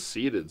Congress has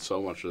ceded so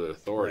much of their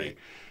authority. Right.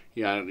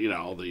 Yeah,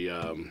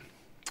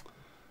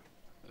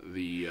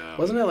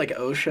 wasn't it like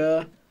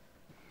OSHA?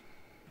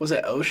 Was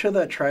it OSHA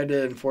that tried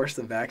to enforce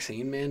the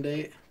vaccine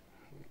mandate?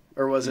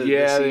 Or was it the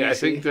CDC? I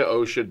think the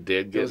OSHA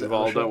did get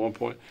involved at one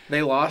point.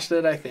 They lost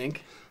it, I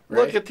think.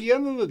 Right? Look, at the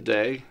end of the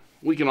day,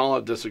 we can all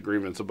have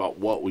disagreements about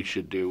what we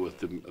should do with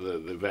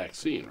the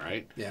vaccine,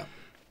 right? Yeah.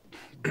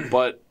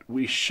 But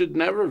we should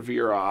never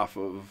veer off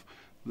of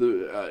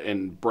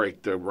and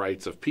break the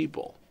rights of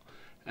people.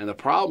 And the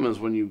problem is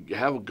when you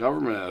have a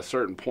government at a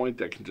certain point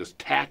that can just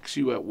tax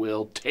you at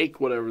will, take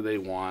whatever they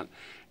want,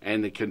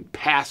 and it can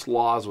pass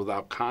laws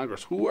without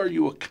Congress. Who are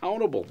you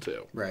accountable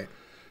to? Right.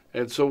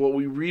 And so what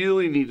we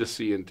really need to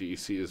see in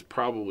D.C. is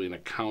probably an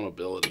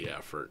accountability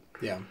effort.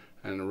 Yeah.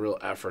 And a real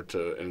effort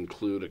to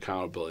include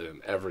accountability at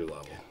every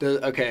level.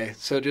 Okay,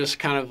 so just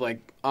kind of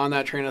like on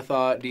that train of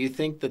thought, do you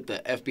think that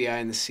the FBI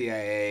and the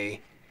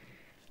CIA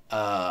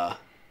have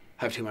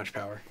too much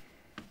power?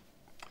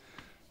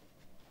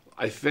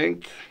 I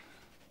think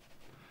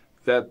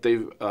that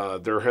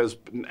there has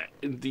been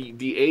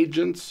the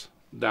agents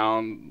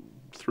down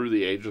through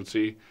the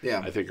agency.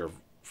 Yeah. I think are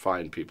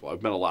fine people.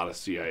 I've met a lot of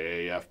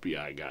CIA,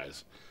 FBI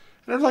guys,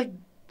 and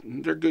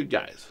they're good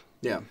guys.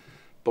 Yeah.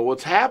 But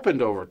what's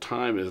happened over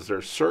time is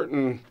there's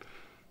certain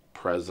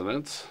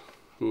presidents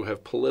who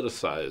have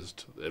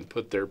politicized and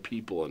put their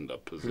people into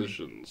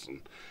positions,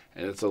 and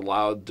it's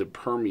allowed to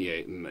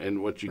permeate.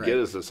 And what you get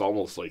is this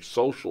almost like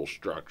social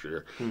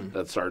structure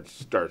that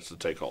starts to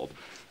take hold.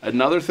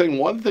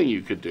 One thing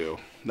you could do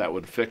that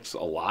would fix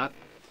a lot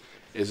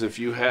is if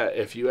you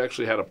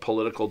actually had a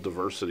political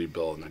diversity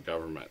bill in the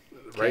government.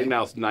 Okay. Right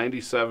now, it's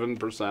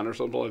 97% or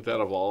something like that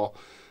of all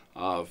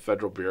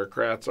federal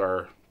bureaucrats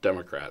are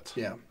Democrats.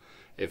 Yeah.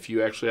 If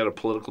you actually had a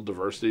political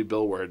diversity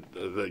bill where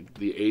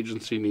the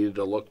agency needed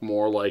to look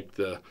more like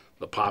the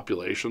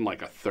population,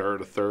 like a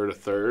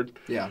third,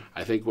 yeah,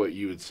 I think what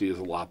you would see is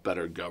a lot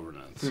better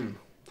governance.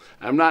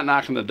 I'm not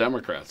knocking the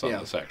Democrats on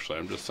this, actually.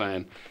 I'm just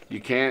saying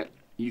you can't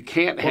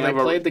have they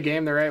played the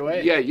game the right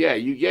way. Yeah,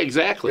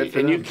 exactly.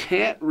 And you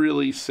can't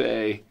really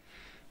say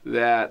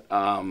that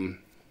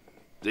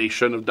they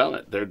shouldn't have done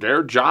it.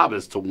 Their job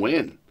is to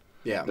win.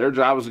 Yeah. Their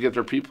job is to get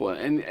their people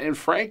in. And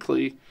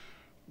frankly,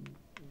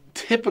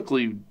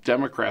 typically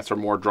Democrats are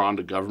more drawn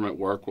to government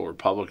work, while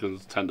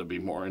Republicans tend to be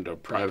more into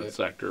private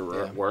sector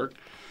work.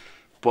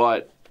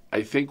 But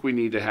I think we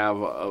need to have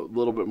a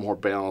little bit more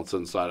balance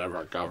inside of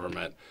our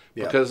government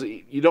because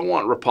you don't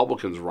want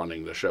Republicans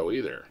running the show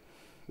either.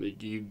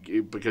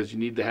 Because you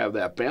need to have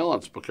that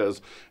balance,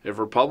 because if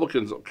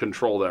Republicans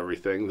controlled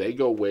everything, they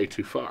go way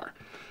too far.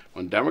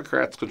 When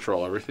Democrats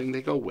control everything,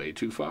 they go way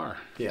too far.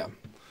 Yeah.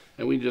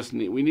 And we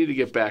need to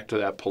get back to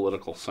that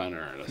political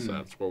center in a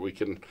sense where we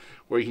can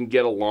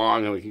get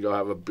along and we can go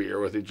have a beer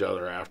with each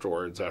other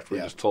afterwards after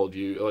we just told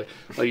you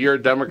like you're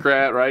a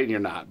Democrat, right? And you're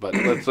not. But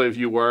let's say if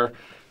you were,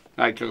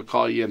 I could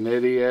call you an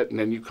idiot and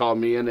then you call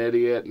me an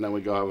idiot and then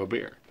we go have a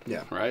beer.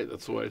 Yeah. Right?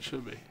 That's the way it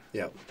should be.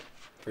 Yep.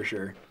 For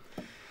sure.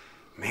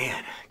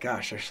 Man,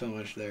 gosh, there's so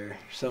much there.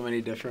 So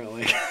many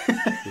different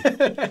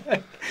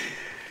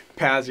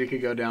paths you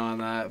could go down on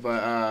that.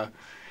 But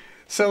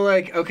so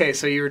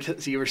so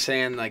you were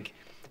saying like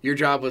your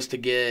job was to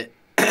get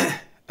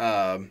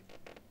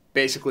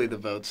basically the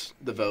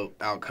vote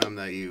outcome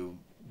that you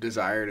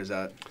desired.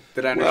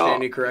 Did I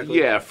understand you correctly?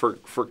 Yeah,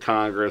 for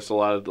Congress, a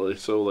lot of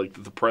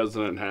the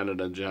president had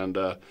an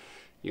agenda.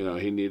 You know,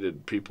 he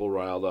needed people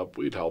riled up.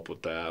 We'd help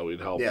with that.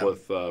 We'd help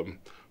with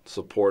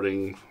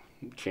supporting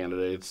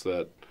candidates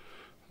that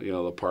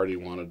the party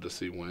wanted to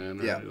see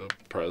win. Or the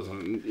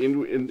president.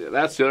 And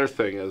that's the other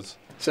thing is.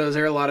 So is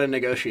there a lot of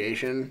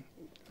negotiation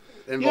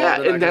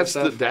involved? Yeah, and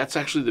that's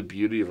actually the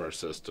beauty of our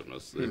system.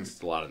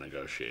 It's a lot of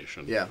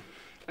negotiation. Yeah.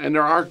 And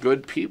there are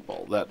good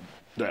people but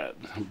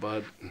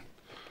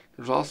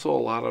there's also a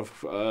lot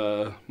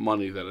of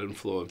money that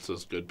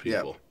influences good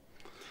people.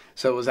 Yeah.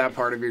 So was that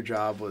part of your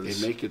job? They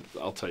make it.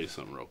 I'll tell you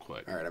something real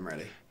quick. All right, I'm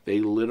ready. They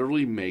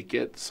literally make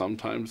it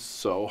sometimes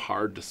so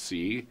hard to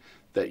see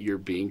that you're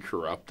being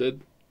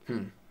corrupted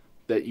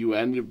that you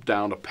end up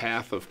down a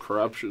path of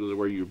corruption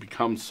where you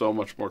become so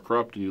much more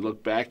corrupt, and you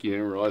look back, you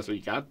didn't realize how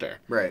you got there.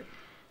 Right.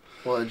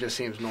 Well, it just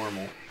seems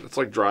normal. It's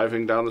like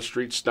driving down the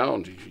street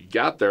stoned. You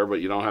got there,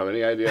 but you don't have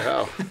any idea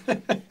how.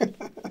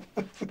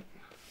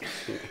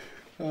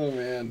 Oh,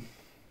 man.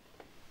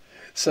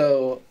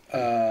 So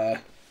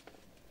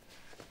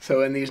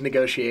in these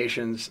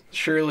negotiations,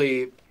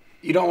 surely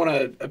you don't want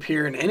to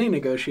appear in any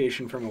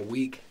negotiation from a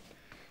weak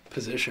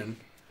position.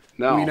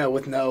 No.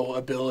 With no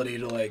ability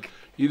to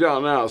You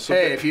don't know. So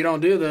if you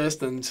don't do this,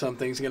 then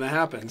something's going to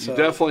happen. So. You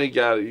definitely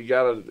got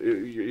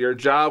to. Your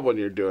job when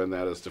you're doing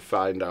that is to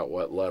find out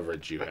what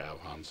leverage you have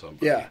on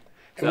somebody. Yeah.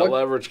 And that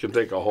leverage can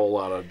take a whole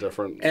lot of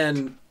different.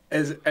 And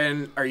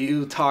are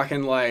you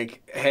talking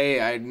like, hey,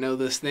 I know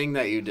this thing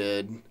that you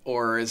did,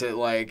 or is it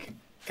like,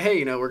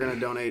 hey, we're going to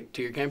donate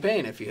to your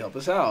campaign if you help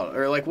us out,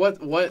 or like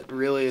what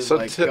really is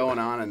going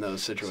on in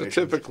those situations?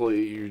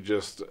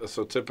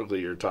 So typically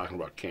you're talking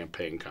about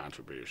campaign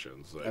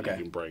contributions that you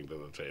can bring to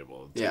the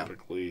table.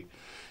 Typically,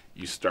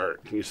 you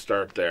start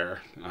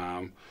there.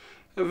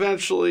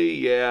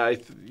 Eventually,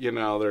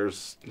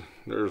 there's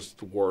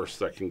worse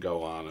that can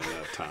go on in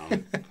that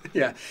town.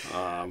 Yeah.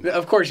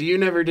 Of course, you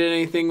never did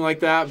anything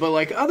like that, but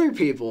like other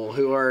people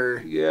who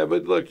are. Yeah,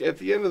 but look, at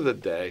the end of the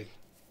day.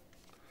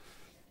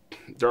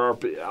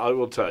 I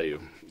will tell you.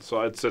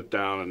 So I'd sit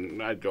down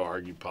and I'd go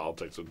argue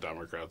politics with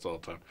Democrats all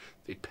the time.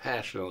 They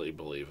passionately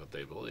believe what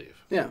they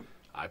believe. Yeah.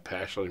 I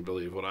passionately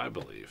believe what I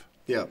believe.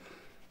 Yeah.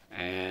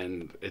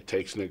 And it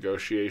takes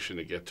negotiation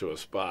to get to a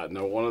spot.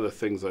 Now, one of the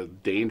things, the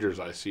dangers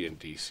I see in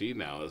D.C.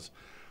 now is,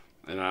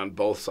 and on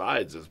both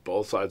sides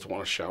want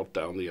to shout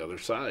down the other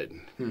side.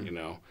 You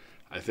know,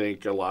 I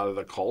think a lot of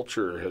the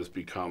culture has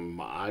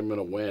become, I'm going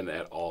to win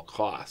at all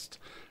cost,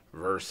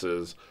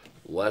 versus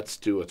let's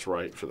do what's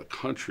right for the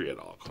country at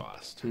all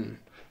cost. And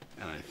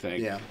I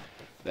think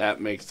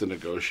that makes the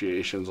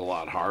negotiations a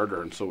lot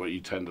harder. And so what you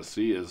tend to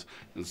see is,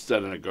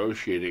 instead of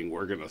negotiating,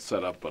 we're going to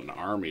set up an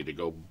army to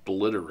go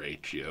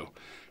obliterate you.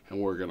 And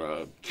we're going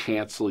to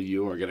cancel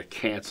you. We're going to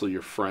cancel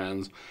your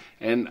friends.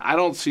 And I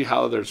don't see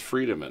how there's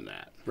freedom in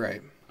that.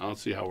 Right. I don't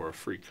see how we're a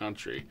free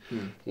country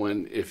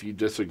when, if you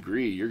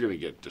disagree, you're going to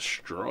get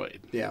destroyed.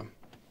 Yeah.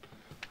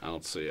 I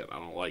don't see it. I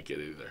don't like it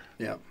either.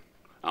 Yeah.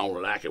 I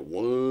don't like it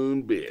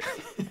one bit.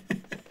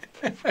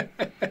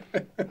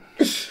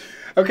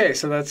 Okay,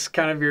 so that's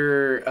kind of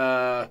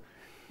your.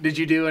 Did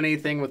you do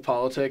anything with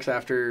politics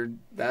after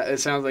that? It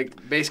sounds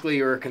like basically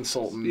you were a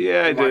consultant.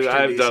 Yeah, I did.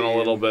 I've done a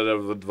little bit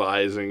of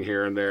advising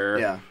here and there.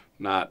 Yeah.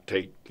 Not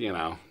take,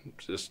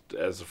 just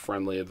as a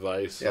friendly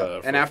advice. Yeah.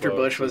 And after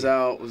Bush was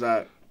out, was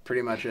that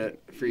pretty much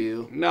it for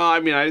you? No, I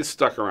mean, I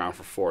stuck around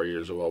for 4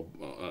 years of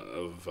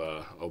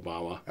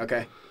Obama.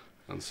 Okay.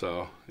 And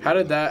so. How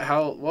did that?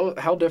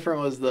 How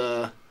different was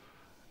the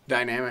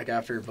dynamic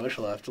after Bush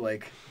left?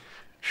 Like,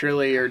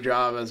 surely your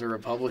job as a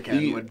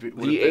Republican would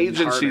the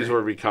agencies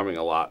were becoming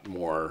a lot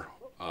more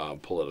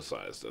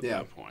politicized at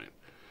that point.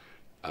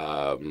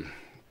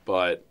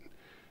 But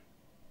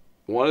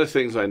one of the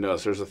things I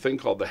noticed, there's a thing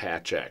called the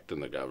Hatch Act in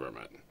the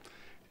government.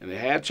 And the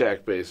Hatch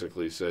Act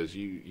basically says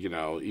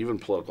even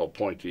political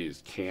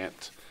appointees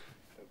can't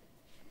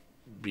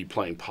be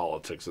playing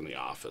politics in the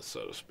office,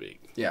 so to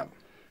speak. Yeah.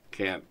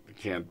 Can't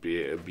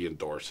be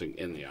endorsing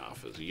in the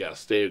office. You got to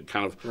stay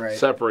kind of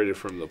separated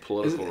from the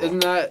political.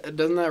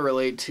 Doesn't that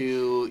relate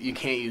to you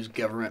can't use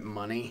government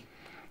money?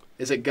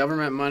 Is it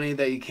government money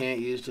that you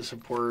can't use to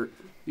support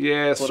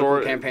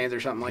political campaigns or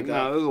something like that?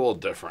 No, this is a little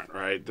different,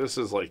 right? This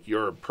is like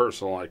your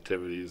personal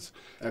activities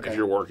if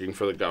you're working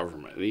for the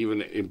government. And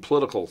even in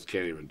politicals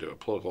can't even do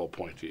it, political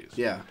appointees.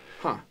 Yeah.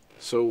 Huh.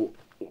 So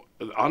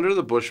under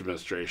the Bush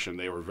administration,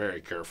 they were very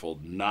careful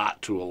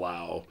not to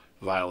allow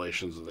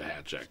violations of the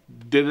Hatch Act.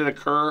 Did it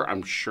occur?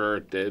 I'm sure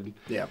it did.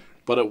 Yeah.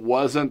 But it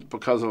wasn't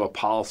because of a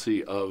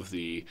policy of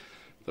the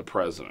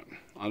president.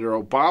 Under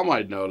Obama,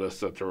 I'd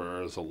noticed that there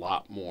was a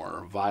lot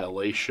more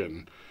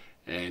violation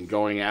and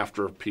going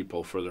after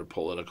people for their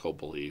political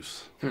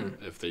beliefs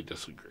if they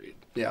disagreed.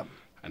 Yeah.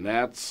 And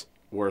that's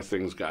where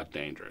things got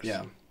dangerous.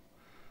 Yeah.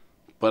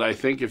 But I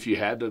think if you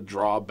had to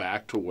draw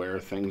back to where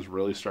things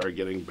really started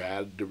getting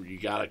bad, you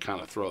got to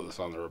kind of throw this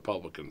on the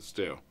Republicans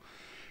too.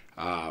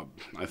 I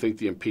think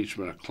the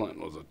impeachment of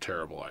Clinton was a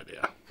terrible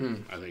idea.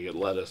 I think it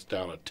led us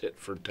down a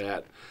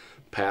tit-for-tat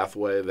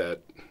pathway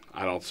that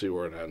I don't see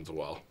where it ends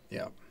well.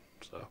 Yeah.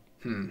 So.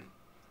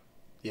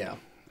 Yeah.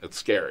 It's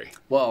scary.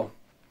 Well,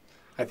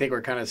 I think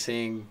we're kind of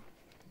seeing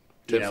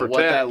what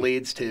that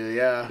leads to.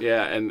 Yeah.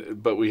 Yeah,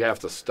 but we have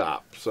to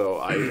stop. So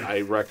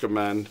I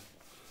recommend.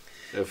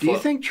 Do you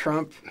think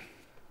Trump?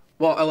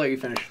 Well, I'll let you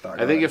finish your thought.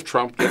 I think if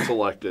Trump gets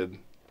elected,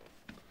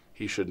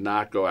 he should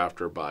not go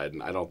after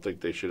Biden. I don't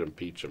think they should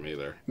impeach him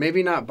either.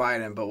 Maybe not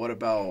Biden, but what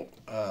about...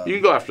 you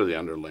can go after the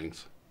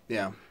underlings.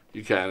 Yeah.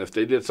 You can. If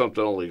they did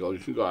something illegal, you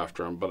can go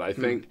after them. But I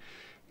think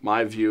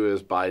my view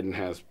is Biden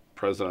has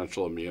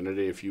presidential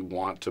immunity. If you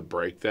want to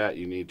break that,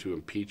 you need to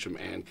impeach him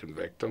and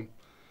convict him.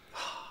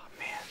 Oh,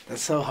 man.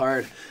 That's so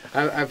hard.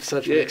 I have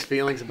such mixed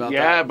feelings about that.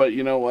 Yeah, but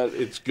you know what?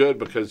 It's good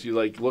because you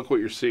look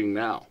what you're seeing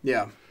now.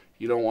 Yeah.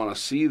 You don't want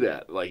to see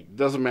that. It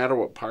doesn't matter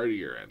what party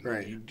you're in.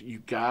 Right. You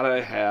got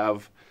to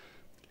have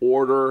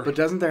order. But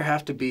doesn't there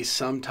have to be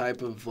some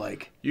type of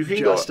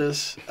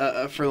justice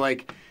for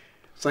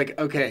it's like,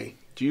 okay,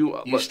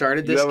 you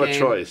started this game. You have a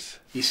choice.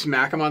 You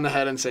smack him on the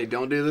head and say,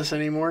 don't do this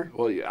anymore?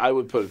 Well, I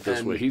would put it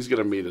this way. He's going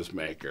to meet his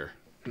maker.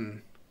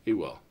 He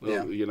will.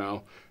 Yeah.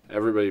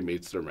 Everybody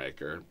meets their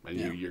maker, and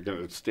you're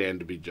going to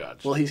stand to be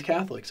judged. Well, he's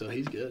Catholic, so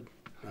he's good.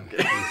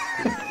 Okay.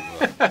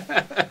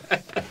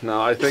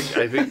 No, I think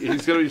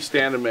he's going to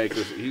stand and make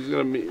this. He's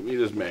going to meet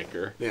his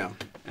maker. Yeah.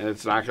 And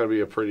it's not going to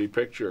be a pretty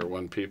picture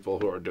when people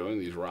who are doing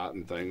these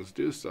rotten things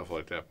do stuff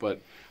like that.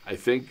 But I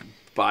think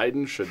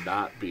Biden should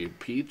not be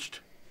impeached.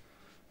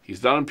 He's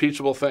done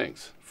impeachable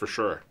things, for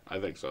sure. I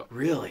think so.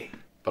 Really?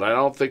 But I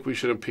don't think we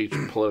should impeach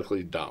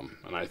politically dumb.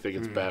 And I think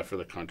it's bad for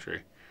the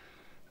country.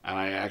 And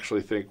I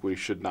actually think we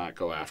should not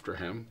go after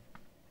him.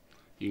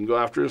 You can go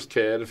after his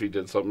kid if he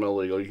did something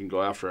illegal. You can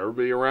go after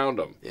everybody around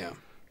him. Yeah.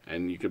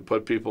 And you can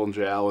put people in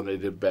jail when they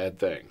did bad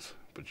things.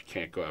 But you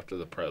can't go after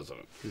the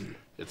president.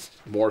 It's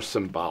more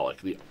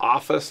symbolic. The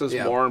office is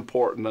more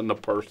important than the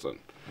person.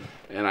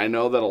 And I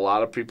know that a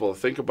lot of people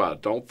think about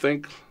it.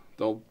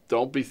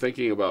 Don't be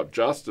thinking about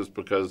justice,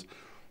 because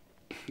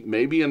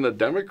maybe in the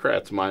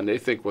Democrats' mind they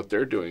think what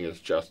they're doing is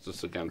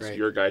justice against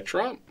your guy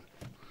Trump.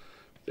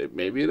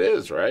 Maybe it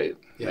is, right?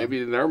 Yeah.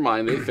 Maybe in their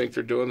mind they think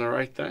they're doing the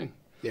right thing.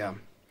 Yeah.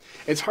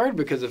 It's hard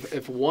because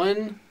if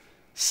one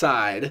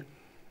side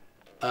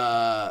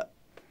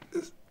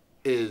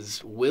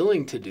is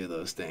willing to do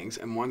those things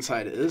and one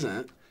side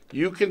isn't,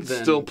 you can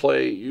still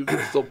play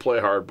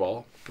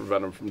hardball,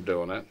 prevent them from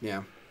doing it.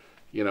 Yeah.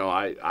 You know,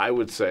 I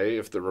would say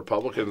if the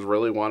Republicans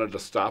really wanted to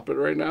stop it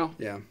right now,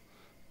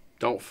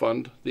 don't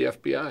fund the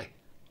FBI.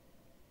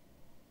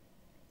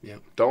 Yeah.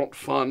 Don't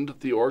fund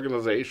the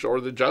organization or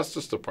the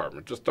Justice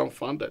Department. Just don't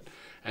fund it.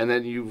 And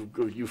then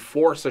you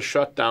force a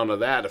shutdown of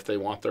that if they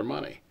want their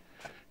money.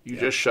 You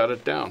just shut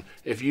it down.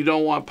 If you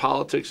don't want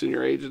politics in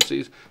your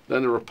agencies,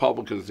 then the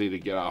Republicans need to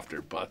get off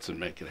their butts and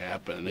make it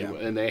happen.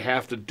 And they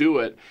have to do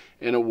it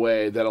in a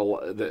way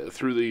that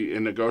through the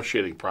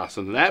negotiating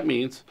process. And that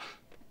means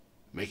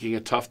making a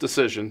tough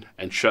decision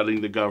and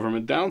shutting the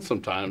government down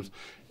sometimes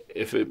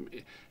if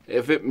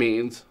it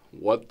means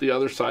what the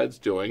other side's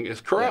doing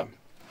is corrupt.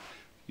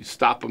 You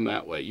stop them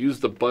that way. Use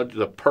the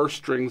purse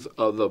strings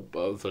of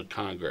the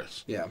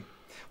Congress. Yeah.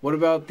 What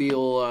about the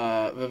old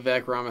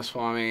Vivek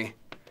Ramaswamy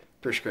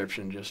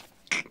prescription? Just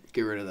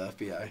get rid of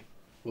the FBI.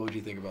 What would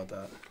you think about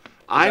that? Is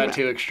that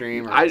too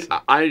extreme? Or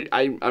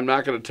I'm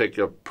not going to take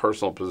a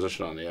personal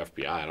position on the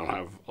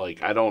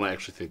FBI. I don't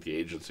actually think the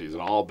agency is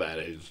an all bad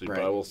agency. Right.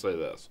 But I will say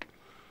this: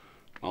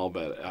 all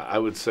bad. I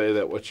would say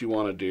that what you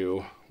want to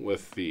do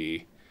with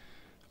the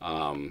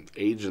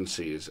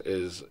agencies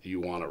is you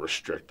want to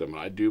restrict them. And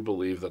I do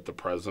believe that the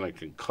president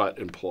can cut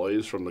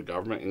employees from the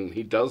government, and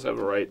he does have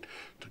a right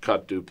to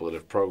cut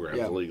duplicative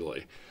programs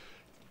legally.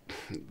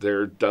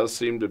 There does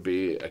seem to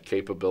be a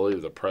capability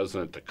of the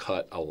president to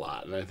cut a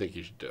lot, and I think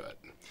you should do it.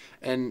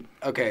 And,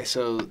 okay,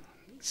 so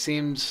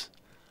seems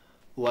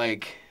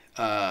like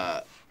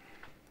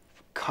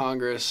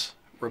Congress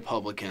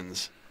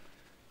Republicans,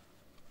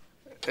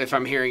 if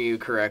I'm hearing you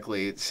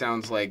correctly, it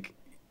sounds like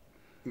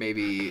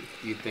maybe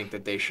you think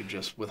that they should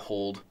just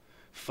withhold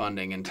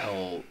funding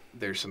until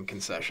there's some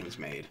concessions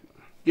made.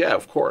 Yeah,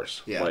 of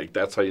course. Yeah. Like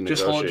that's how you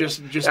negotiate.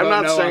 Just I'm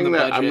not saying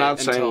that. I'm not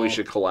saying we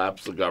should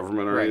collapse the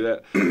government or any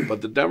of that.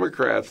 But the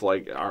Democrats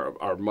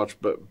are much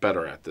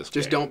better at this.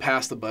 Just don't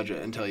pass the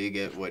budget until you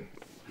get what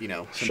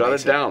shut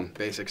it down.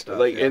 Basic stuff.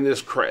 Like in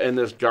this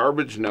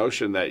garbage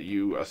notion that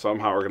you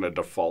somehow are going to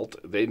default.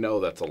 They know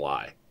that's a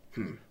lie.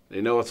 They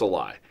know it's a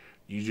lie.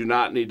 You do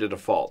not need to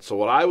default. So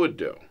what I would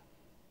do.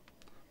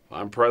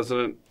 I'm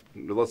president.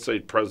 Let's say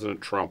President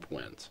Trump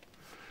wins,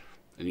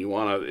 and you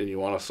want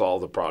to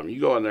solve the problem.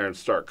 You go in there and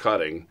start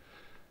cutting.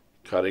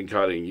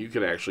 You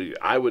can actually.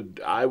 I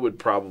would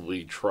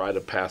probably try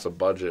to pass a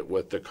budget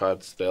with the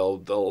cuts.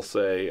 They'll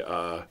say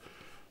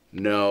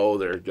no.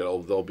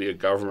 There'll be a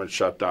government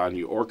shutdown.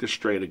 You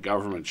orchestrate a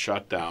government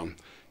shutdown.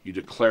 You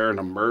declare an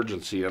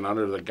emergency, and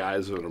under the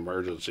guise of an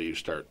emergency, you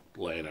start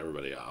laying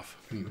everybody off.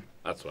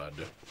 That's what I'd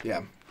do.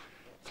 Yeah.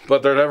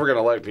 But they're never going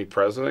to elect me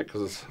president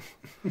because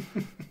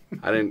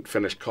I didn't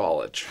finish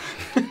college.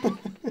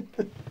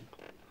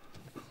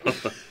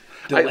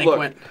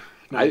 Delinquent.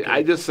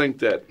 I just think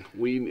that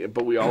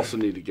we also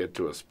need to get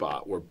to a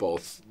spot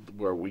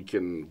where we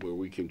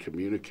can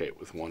communicate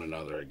with one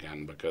another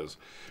again. Because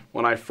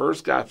when I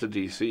first got to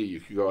D.C., you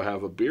could go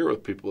have a beer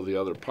with people of the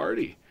other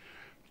party.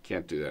 You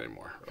can't do that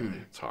anymore. Really.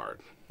 It's hard.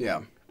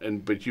 Yeah.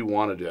 But you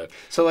want to do it.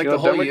 So like the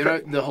whole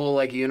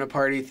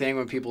uniparty thing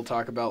when people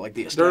talk about like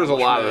the there's a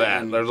lot of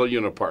that. There's a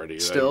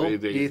uniparty. Still,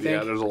 do you think?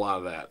 Yeah, there's a lot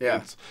of that.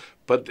 Yeah.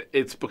 But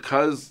it's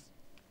because,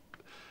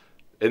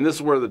 and this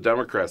is where the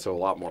Democrats have a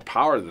lot more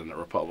power than the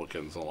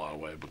Republicans in a lot of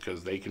ways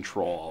because they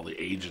control all the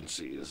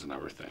agencies and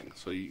everything.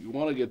 So you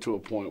want to get to a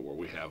point where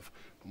we have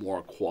more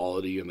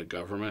equality in the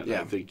government.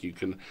 Yeah. I think you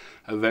can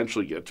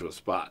eventually get to a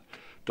spot.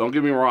 Don't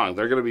get me wrong;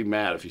 they're going to be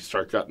mad if you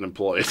start cutting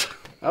employees.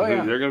 Oh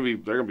yeah, they're going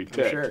to be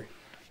ticked. Sure.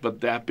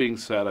 But that being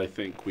said, I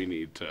think we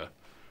need to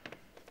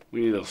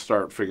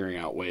start figuring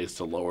out ways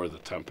to lower the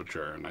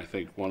temperature. And I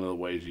think one of the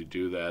ways you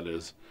do that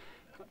is,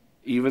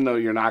 even though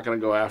you're not going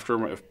to go after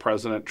him, if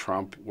President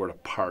Trump were to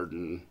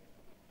pardon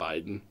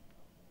Biden,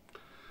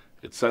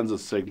 it sends a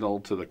signal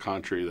to the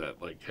country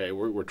that, like, hey,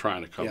 we're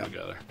trying to come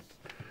together.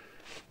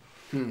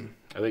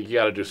 I think you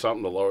got to do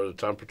something to lower the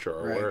temperature,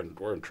 or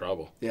we're in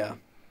trouble. Yeah.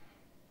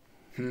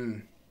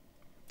 Do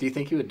you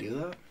think he would do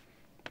that?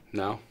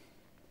 No.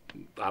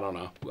 I don't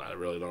know. I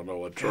really don't know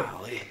what Trump.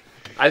 Golly.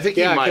 I think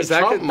he might.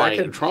 Trump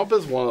might. Trump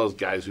is one of those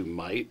guys who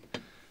might,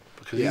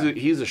 because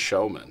he's a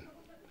showman.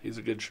 He's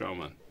a good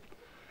showman,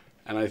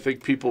 and I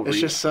think people. It's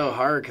just so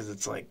hard because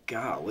it's like,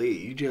 golly,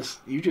 you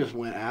just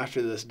went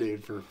after this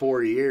dude for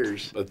 4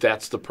 years. But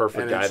that's the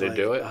perfect guy to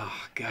do it. Oh,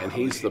 golly. And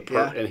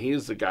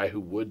he's the guy who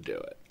would do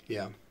it.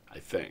 Yeah, I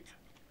think.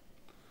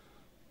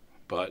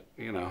 But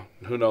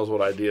who knows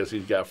what ideas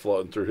he's got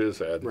floating through his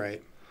head.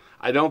 Right.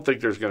 I don't think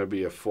there's going to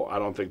be I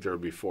don't think there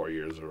would be 4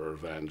 years of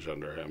revenge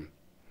under him.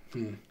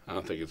 I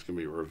don't think it's going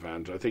to be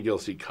revenge. I think you'll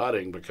see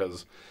cutting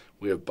because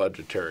we have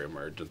budgetary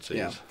emergencies.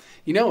 Yeah.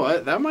 You know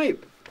what? That might.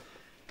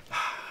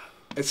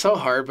 It's so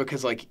hard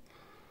because, like,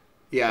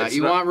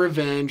 you want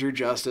revenge or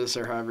justice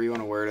or however you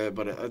want to word it,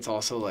 but it's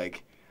also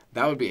like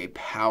that would be a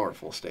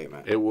powerful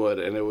statement. It would,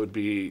 and it would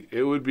be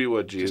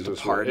what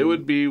Jesus would. It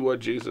would be what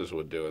Jesus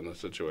would do in this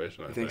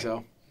situation. I think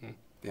so.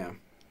 Yeah.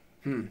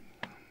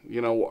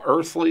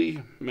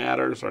 earthly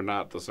matters are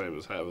not the same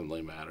as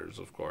heavenly matters,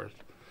 of course.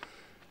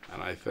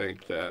 And I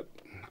think it's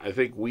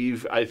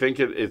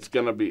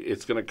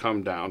gonna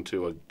come down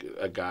to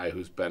a guy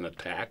who's been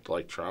attacked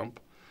like Trump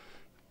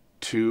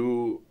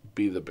to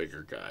be the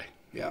bigger guy.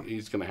 Yeah.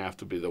 He's gonna have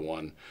to be the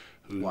one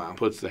who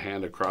puts the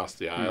hand across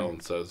the aisle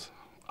and says,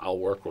 "I'll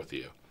work with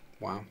you."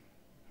 Wow.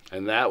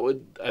 And that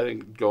would, I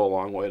think, go a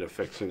long way to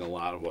fixing a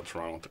lot of what's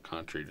wrong with the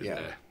country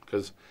today.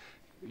 Because,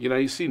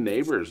 you see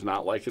neighbors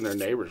not liking their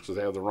neighbors because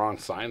they have the wrong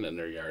sign in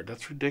their yard.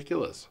 That's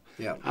ridiculous.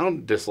 Yeah. I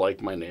don't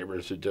dislike my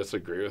neighbors who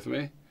disagree with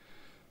me.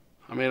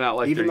 I may not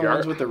like even their the yard.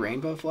 ones with the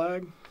rainbow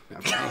flag. No,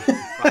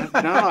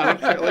 I don't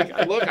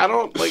care. Look, I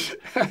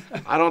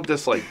don't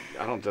dislike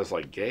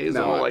gays.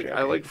 No,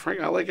 I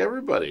like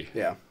everybody.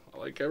 Yeah. I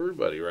like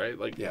everybody, right?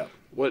 Yeah.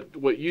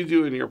 What you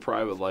do in your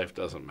private life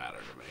doesn't matter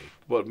to me.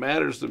 What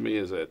matters to me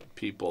is that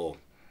people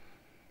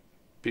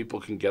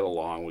can get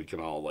along. We can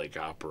all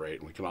operate,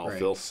 and we can all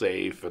feel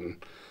safe, and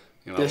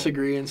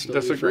disagree and still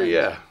disagree.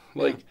 Yeah,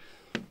 we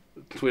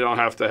don't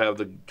have to have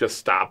the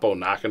Gestapo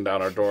knocking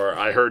down our door.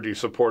 I heard you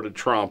supported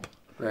Trump.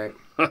 Right.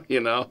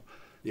 Yeah,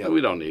 we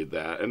don't need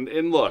that.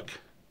 And look,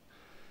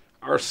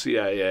 our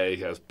CIA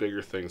has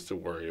bigger things to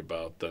worry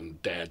about than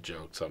dad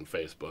jokes on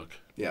Facebook.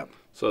 Yeah.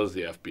 So does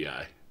the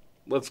FBI.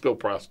 Let's go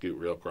prosecute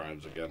real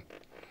crimes again.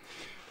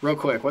 Real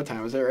quick, what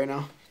time is it right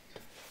now?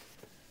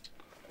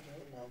 I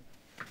don't know.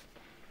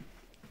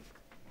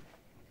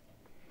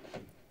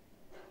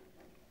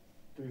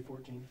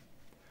 3:14.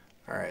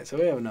 All right, so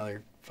we have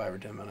another 5 or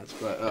 10 minutes.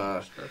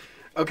 But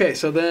okay,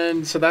 so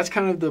that's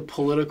kind of the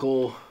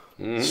political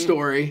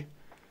story,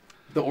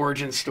 the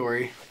origin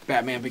story.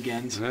 Batman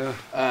Begins.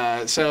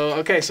 Yeah.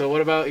 So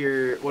what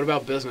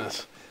about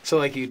business?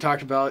 So you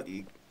talked about.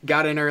 You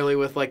got in early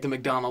with the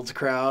McDonald's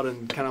crowd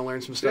and kind of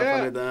learned some stuff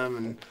under them.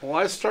 And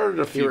I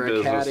started a few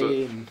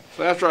businesses.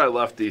 So after I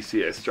left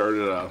DC, I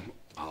started a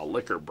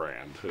liquor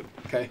brand.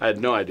 Okay. I had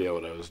no idea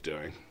what I was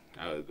doing.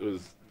 It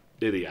was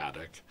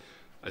idiotic.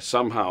 I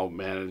somehow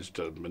managed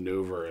to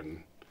maneuver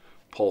and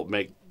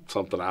make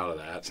something out of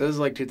that. So this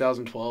is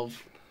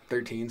 2012,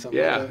 13, something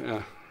like that?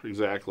 Yeah,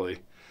 exactly.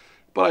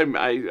 But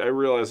I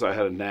realized I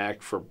had a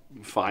knack for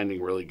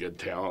finding really good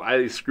talent.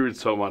 I screwed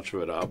so much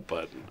of it up,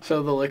 but...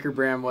 So the liquor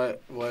brand,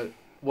 what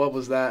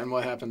was that and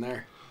what happened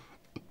there?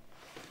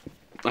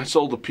 I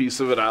sold a piece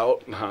of it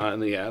out. In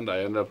the end, I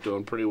ended up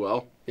doing pretty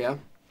well. Yeah.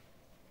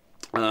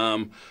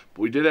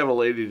 We did have a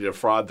lady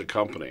defraud the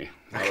company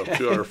out of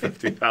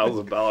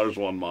 $250,000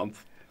 one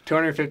month.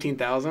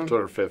 $215,000?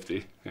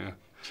 $250, yeah.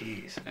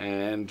 Jeez.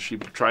 And she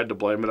tried to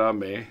blame it on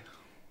me.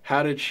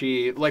 How did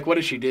she... what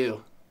did she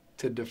do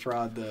to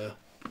defraud the...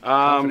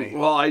 company?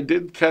 Well, I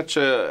did catch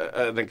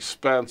an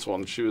expense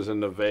when she was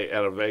at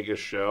a Vegas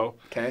show.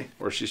 Okay.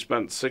 Where she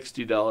spent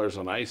 $60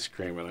 on ice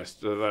cream, and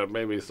that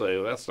made me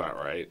say, that's not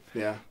right.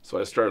 Yeah. So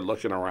I started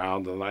looking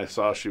around, and I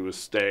saw she was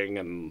staying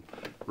in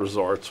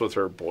resorts with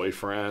her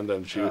boyfriend,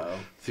 and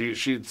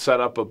she'd set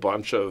up a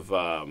bunch of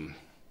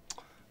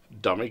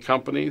dummy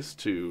companies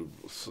to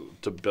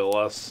bill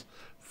us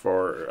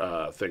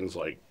for things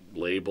like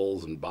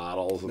labels and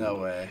bottles. No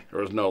way.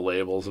 There was no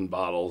labels and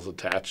bottles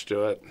attached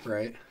to it.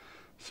 Right.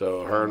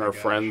 So her and her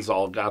friends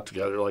all got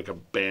together like a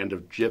band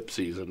of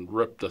gypsies and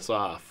ripped us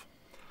off.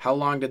 How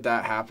long did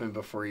that happen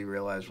before you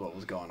realized what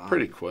was going on?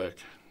 Pretty quick.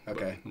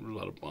 Okay.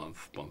 About a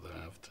month and a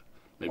half,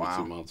 maybe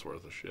 2 months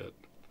worth of shit.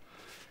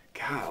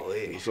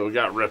 Golly. So we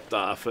got ripped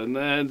off, and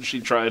then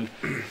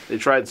they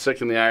tried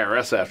sicking the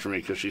IRS after me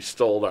because she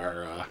stole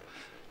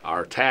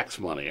our tax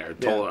money,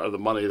 the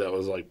money that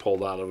was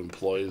pulled out of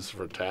employees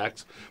for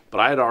tax. But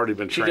I had already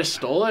been... She just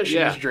stole it? She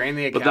just drained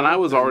the account? But then I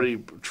was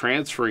already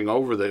transferring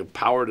over the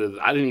power to...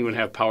 I didn't even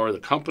have power of the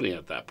company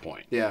at that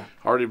point. Yeah.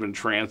 Already been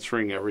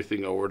transferring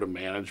everything over to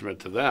management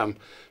to them.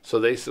 So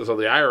the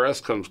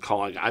IRS comes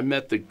calling. I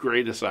met the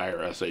greatest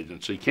IRS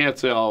agent. So you can't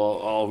say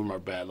all of them are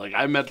bad.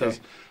 I met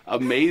this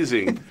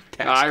amazing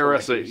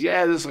IRS agent.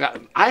 Yeah, this guy...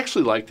 I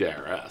actually like the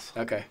IRS.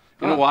 Okay.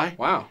 You know why?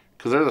 Wow.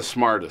 Because they're the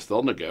smartest.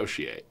 They'll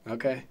negotiate.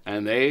 Okay.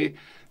 And they're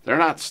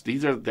not.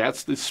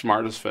 That's the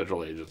smartest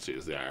federal agency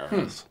is the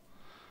IRS.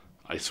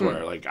 I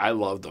swear. I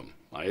love them.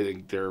 I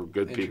think they're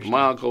good people.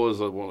 My uncle was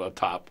a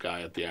top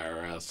guy at the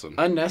IRS. And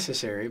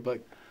unnecessary, but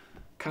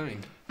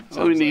kind.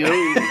 somebody needs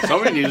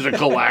to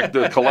collect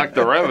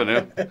the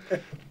revenue.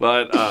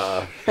 But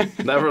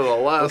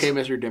nevertheless. Okay,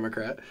 Mr.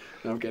 Democrat.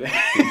 No, I'm kidding.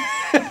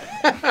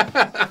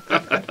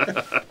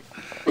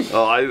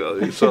 Well, I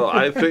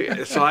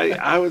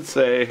would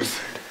say.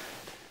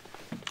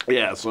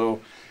 Yeah,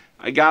 so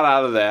I got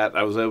out of that.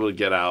 I was able to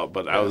get out,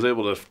 but I was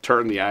able to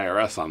turn the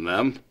IRS on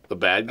them, the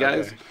bad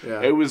guys. Okay.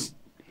 Yeah. It was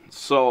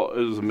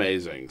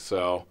amazing.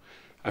 So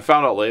I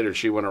found out later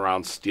she went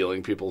around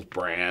stealing people's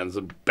brands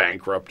and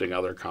bankrupting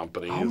other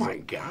companies. Oh my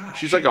gosh.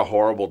 She's like a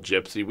horrible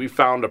gypsy. We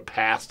found a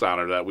past on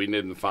her that we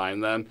didn't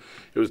find then.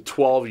 It was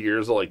 12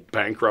 years of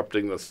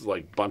bankrupting this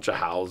bunch of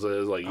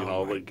houses,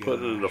 putting it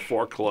into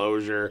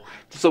foreclosure.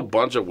 Just a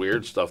bunch of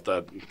weird stuff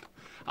that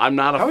I'm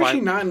not a How is she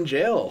not in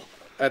jail?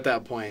 at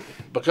that point.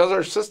 Because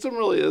our system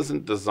really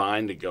isn't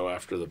designed to go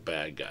after the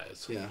bad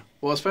guys. Yeah.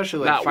 Well, especially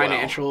like Not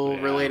financial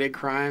related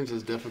crimes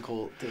is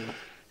difficult to.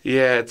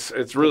 Yeah,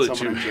 it's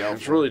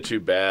really too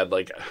bad.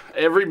 Like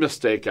every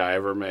mistake I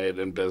ever made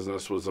in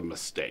business was a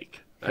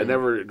mistake. I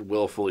never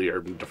willfully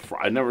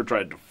I never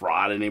tried to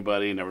defraud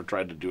anybody. Never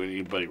tried to do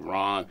anybody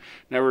wrong.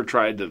 Never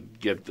tried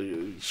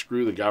to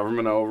screw the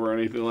government over or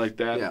anything like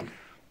that. Yeah.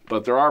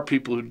 But there are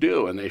people who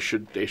do, and they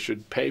should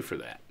pay for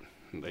that.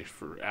 They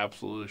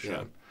absolutely should.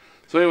 Yeah.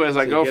 So anyways,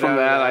 I go from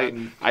that.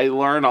 I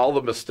learn all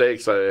the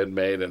mistakes I had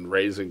made in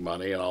raising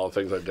money and all the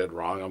things I did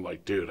wrong. I'm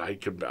like, dude, I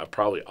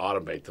probably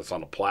automate this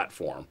on a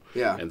platform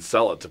and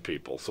sell it to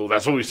people. So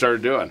that's what we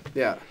started doing.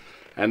 Yeah.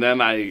 And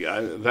then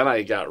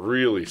I got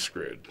really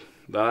screwed.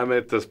 Then I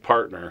met this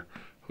partner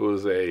who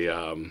was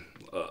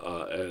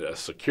a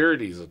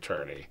securities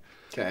attorney.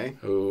 Okay.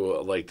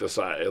 Who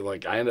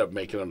decided I ended up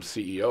making him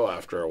CEO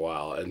after a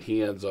while, and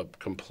he ends up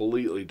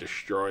completely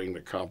destroying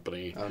the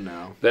company. Oh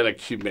no! Then I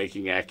keep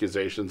making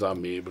accusations on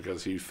me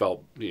because he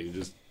felt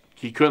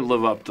he couldn't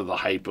live up to the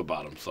hype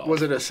about himself.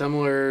 Was it a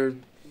similar?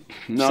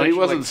 No, he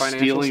wasn't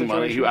stealing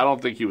money. I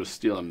don't think he was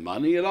stealing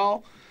money at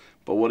all.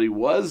 But what he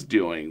was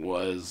doing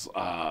was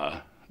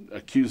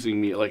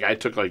accusing me. I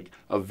took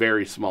a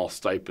very small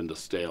stipend to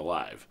stay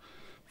alive,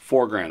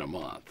 $4,000 a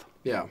month.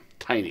 Yeah.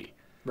 Tiny.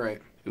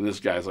 Right. And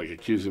this guy's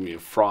accusing me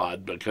of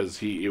fraud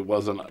because it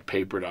wasn't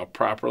papered up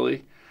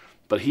properly.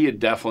 But he had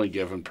definitely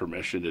given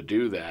permission to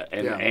do that.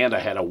 And I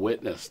had a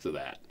witness to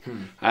that.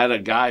 I had a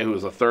guy who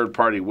was a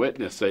third-party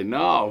witness say,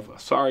 no,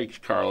 sorry,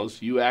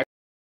 Carlos,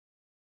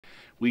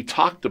 we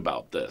talked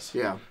about this.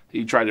 Yeah.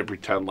 He tried to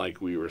pretend like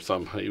he was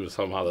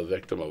somehow the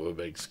victim of a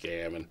big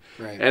scam and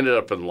ended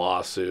up in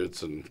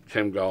lawsuits and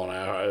him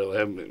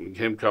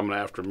coming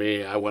after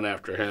me. I went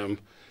after him.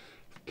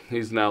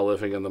 He's now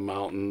living in the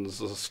mountains,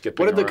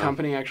 skipping around. What did the around.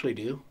 company actually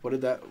do? What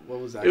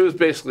was that? It was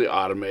basically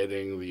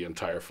automating the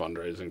entire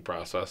fundraising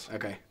process.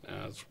 Okay.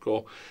 Yeah, that's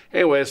cool.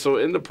 Anyway, so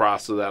in the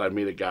process of that, I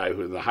meet a guy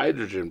who's in the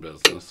hydrogen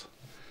business,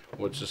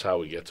 which is how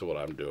we get to what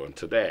I'm doing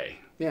today.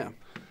 Yeah.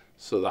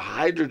 So the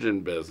hydrogen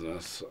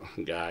business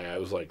guy, I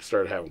was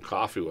started having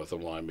coffee with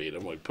him while I meet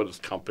him. Put his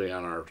company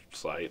on our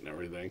site and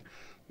everything.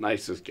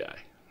 Nicest guy.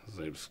 His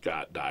name's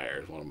Scott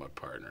Dyer. He's one of my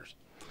partners.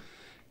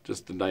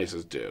 Just the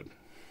nicest dude.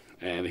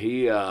 And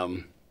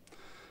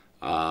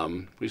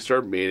we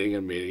started meeting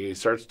and meeting. He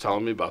starts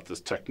telling me about this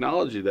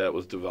technology that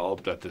was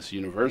developed at this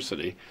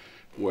university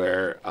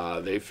where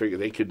they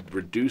figured they could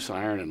reduce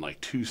iron in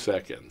 2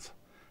 seconds.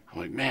 I'm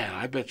like, man,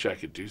 I bet you I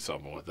could do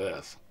something with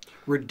this.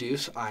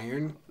 Reduce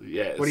iron?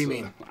 Yeah. What do you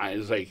mean?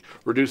 It's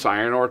reduce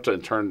iron ore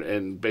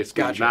and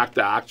basically knock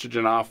the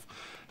oxygen off,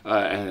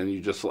 and you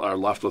just are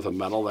left with a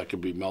metal that can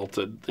be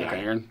melted, the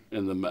iron,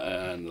 in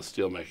the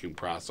steel making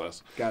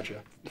process.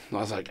 Gotcha. I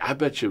was like, I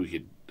bet you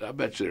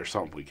there's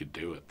something we could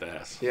do with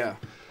this. Yeah.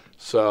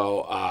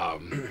 So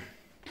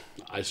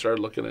I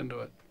started looking into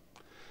it.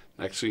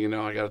 Next thing you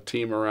know, I got a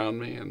team around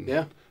me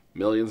and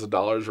millions of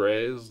dollars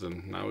raised,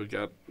 and now we've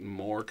got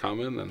more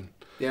coming, and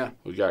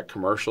we got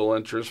commercial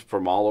interest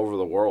from all over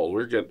the world.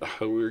 We're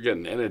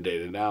getting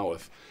inundated now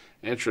with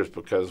interest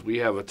because we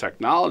have a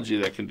technology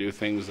that can do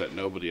things that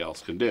nobody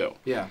else can do.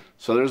 Yeah.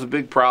 So there's a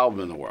big problem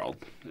in the world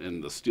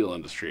in the steel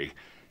industry.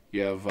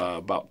 You have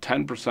about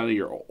 10% of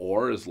your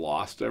ore is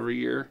lost every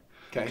year.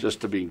 Okay.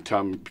 Just to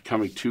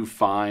becoming too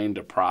fine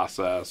to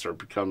process, or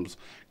becomes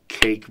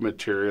cake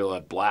material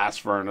at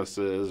blast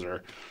furnaces,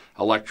 or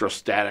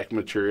electrostatic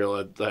material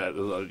at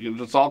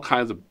there's all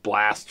kinds of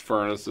blast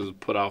furnaces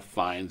put out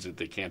fines that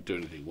they can't do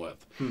anything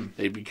with.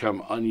 They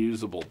become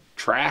unusable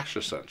trash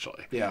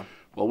essentially. Yeah.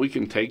 Well, we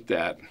can take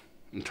that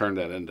and turn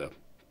that into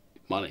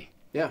money.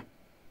 Yeah.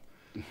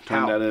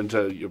 Turn that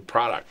into your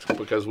product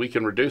because we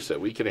can reduce it.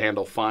 We can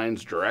handle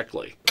fines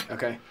directly.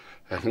 Okay.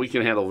 And we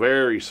can handle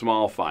very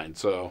small fines.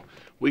 So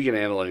we can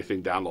handle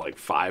anything down to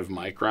 5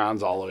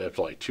 microns all the way up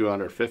to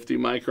 250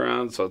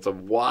 microns. So it's a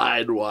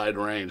wide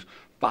range.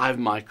 5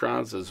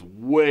 microns is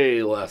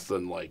way less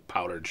than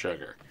powdered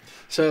sugar.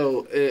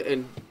 So,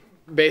 and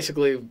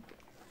basically,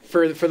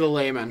 for the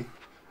layman,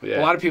 a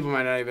lot of people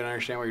might not even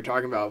understand what you're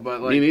talking about.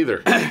 But me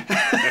neither.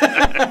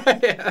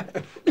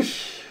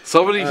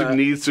 Somebody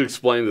needs to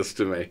explain this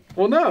to me.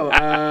 Well,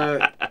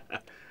 no.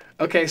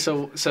 Okay,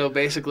 so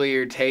basically,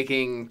 you're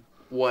taking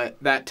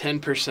that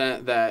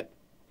 10% that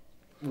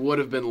would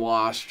have been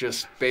lost.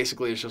 Just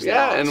basically, it's just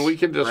lost, and we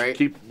can just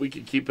keep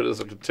it as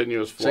a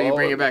continuous flow. So you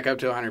bring it back up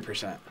to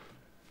 100%.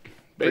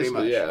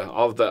 Basically,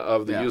 of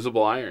the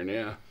usable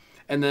iron,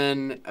 And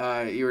then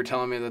you were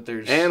telling me that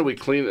and we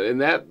clean it,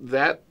 and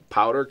that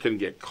powder can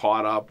get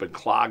caught up and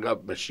clog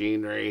up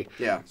machinery.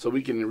 Yeah. So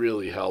we can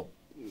really help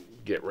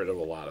get rid of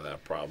a lot of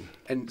that problem.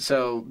 And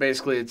so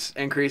basically, it's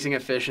increasing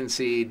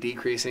efficiency,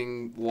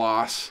 decreasing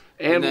loss,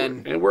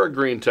 and we're a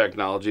green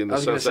technology in the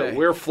sense that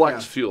we're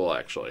flex fuel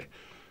actually.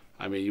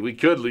 I mean, we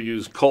could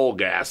use coal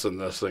gas in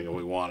this thing if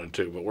we wanted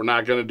to, but we're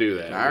not going to do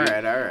that. All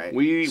right.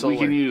 We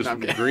can use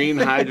green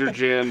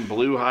hydrogen,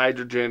 blue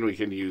hydrogen. We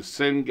can use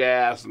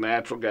syngas,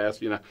 natural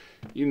gas. You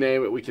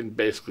name it. We can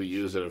basically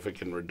use it if it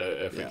can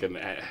it can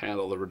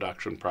handle the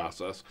reduction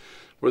process.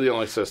 We're the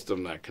only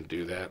system that can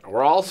do that.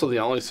 We're also the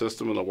only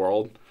system in the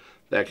world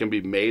that can be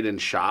made in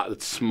shop.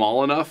 It's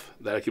small enough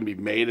that it can be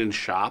made in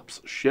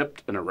shops,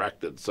 shipped, and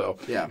erected. So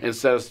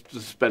instead of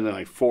just spending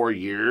like 4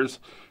 years,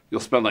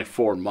 you'll spend like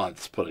 4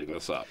 months putting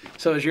this up.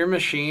 So is your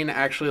machine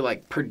actually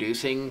like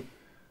producing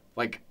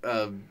like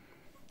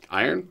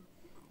iron?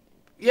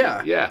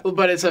 Yeah. Yeah.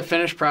 But it's a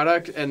finished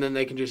product, and then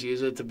they can just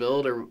use it to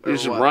build, or you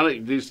just run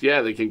it.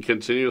 They can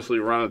continuously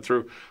run it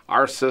through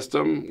our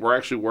system. We're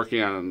actually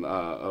working on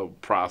a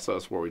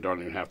process where we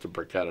don't even have to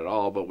briquette at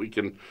all, but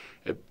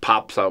it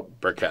pops out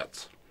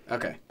briquettes.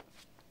 Okay.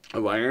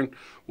 Of iron,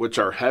 which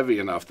are heavy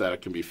enough that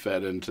it can be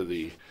fed into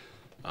the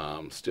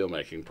steel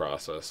making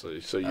process.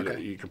 So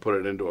you can put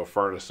it into a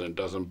furnace and it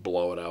doesn't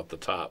blow it out the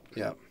top.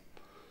 Yeah.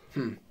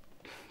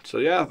 So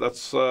yeah,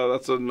 that's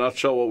a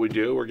nutshell what we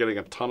do. We're getting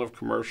a ton of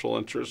commercial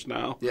interest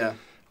now. Yeah.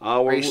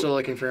 Are you still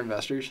looking for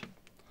investors?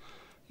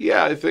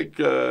 Yeah, I think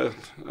we're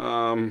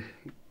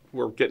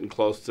getting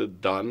close to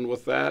done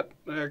with that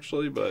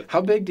actually. But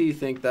how big do you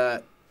think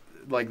that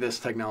this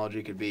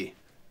technology could be?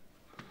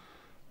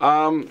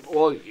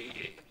 Well,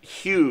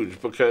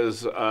 huge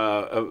because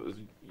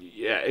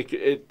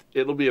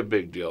it'll be a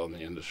big deal in the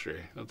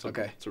industry. It's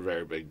a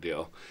very big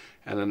deal.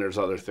 And then there's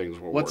other things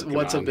we're working on.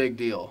 What's a big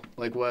deal?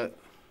 Like what?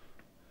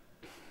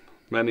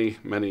 Many,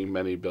 many,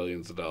 many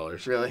billions of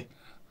dollars. Really?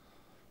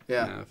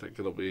 Yeah. I think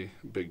it'll be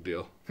a big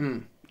deal.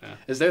 Yeah.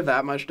 Is there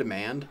that much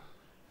demand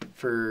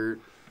for?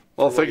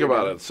 Well, think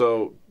about it.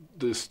 So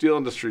the steel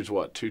industry is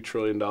what, $2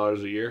 trillion a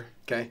year?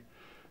 Okay.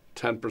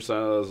 10% of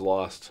that is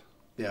lost.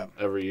 Yeah.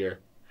 Every year.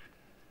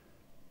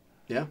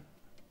 Yeah.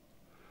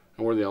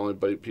 And we're the only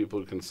people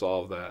who can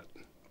solve that.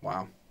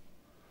 Wow.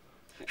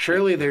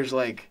 Surely there's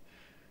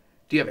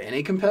do you have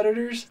any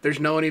competitors? There's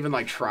no one even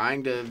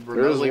trying to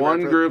remotely There's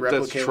one group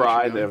that's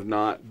tried. They have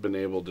not been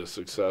able to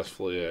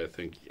successfully, I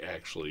think,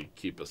 actually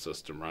keep a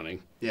system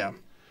running. Yeah.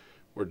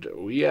 We've got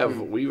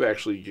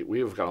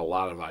a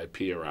lot of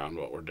IP around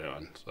what we're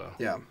doing. So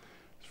yeah,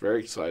 it's very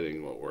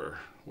exciting what we're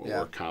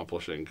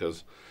accomplishing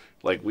because.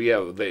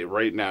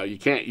 Right now, you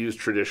can't use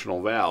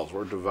traditional valves.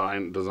 We're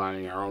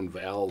designing our own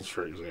valves,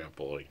 for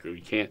example.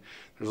 We can't.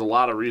 There's a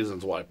lot of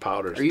reasons why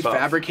powder's tough. Are you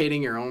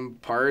fabricating your own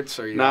parts?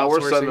 Or are you no,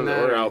 outsourcing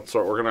that? We're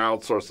going to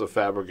outsource the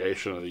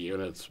fabrication of the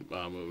units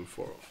moving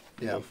forward.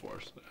 Yeah.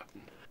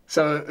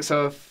 So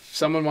if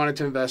someone wanted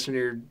to invest in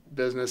your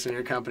business and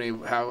your company,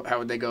 how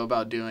would they go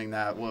about doing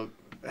that?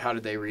 How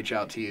did they reach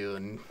out to you?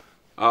 And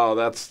oh,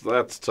 that's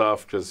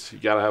tough because you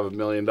got to have $1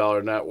 million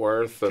net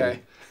worth. And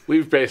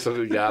we've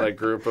basically got a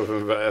group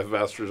of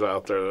investors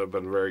out there that have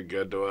been very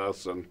good to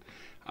us, and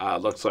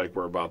it looks like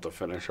we're about to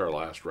finish our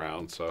last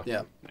round. So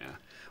yeah.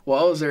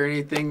 Well, is there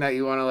anything that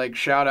you want to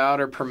shout out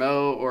or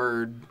promote,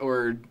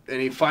 or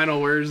any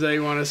final words that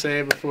you want to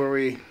say before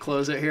we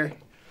close it here?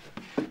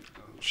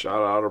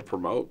 Shout out or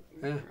promote?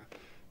 Yeah.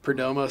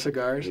 Perdomo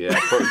Cigars. Yeah,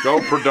 go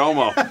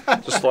Perdomo.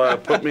 Just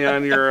put me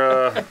on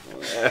your.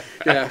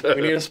 Yeah,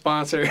 we need a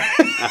sponsor.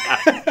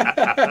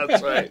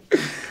 That's right.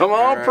 Come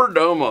on, right.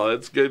 Perdomo.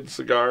 It's good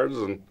cigars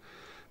and.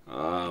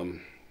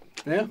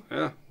 Yeah.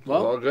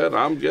 Well, all good.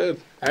 I'm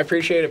good. I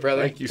appreciate it,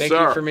 brother. Thank you, sir.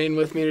 Thank you for meeting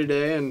with me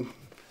today, and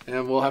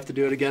we'll have to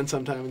do it again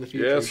sometime in the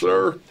future. Yes,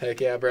 sir.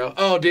 Heck yeah, bro.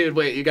 Oh, dude,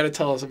 wait. You got to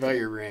tell us about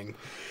your ring.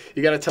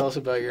 You got to tell us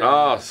about your.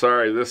 Oh,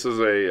 sorry. This is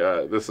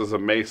a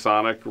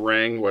Masonic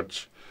ring,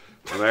 which.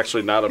 I'm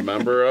actually not a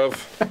member of,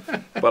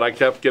 but I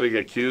kept getting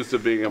accused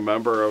of being a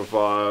member of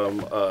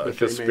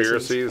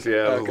conspiracies.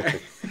 Yeah,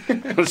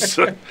 okay.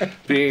 So,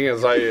 being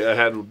as I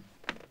had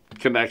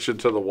connection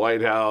to the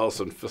White House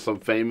and some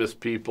famous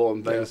people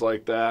and things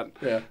like that.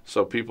 Yeah.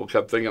 So people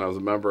kept thinking I was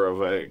a member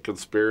of a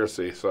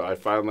conspiracy. So I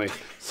finally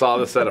saw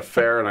this at a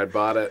fair and I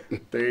bought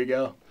it. There you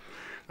go.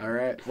 All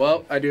right.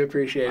 Well, I do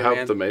appreciate it, I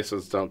hope the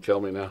Masons don't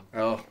kill me now.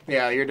 Oh,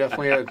 yeah, you're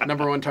definitely a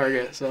 #1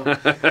 target. So,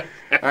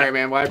 all right,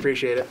 man. Well, I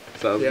appreciate it.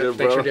 Sounds good,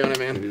 Thanks bro. for doing it,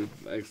 man.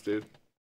 Thanks, dude.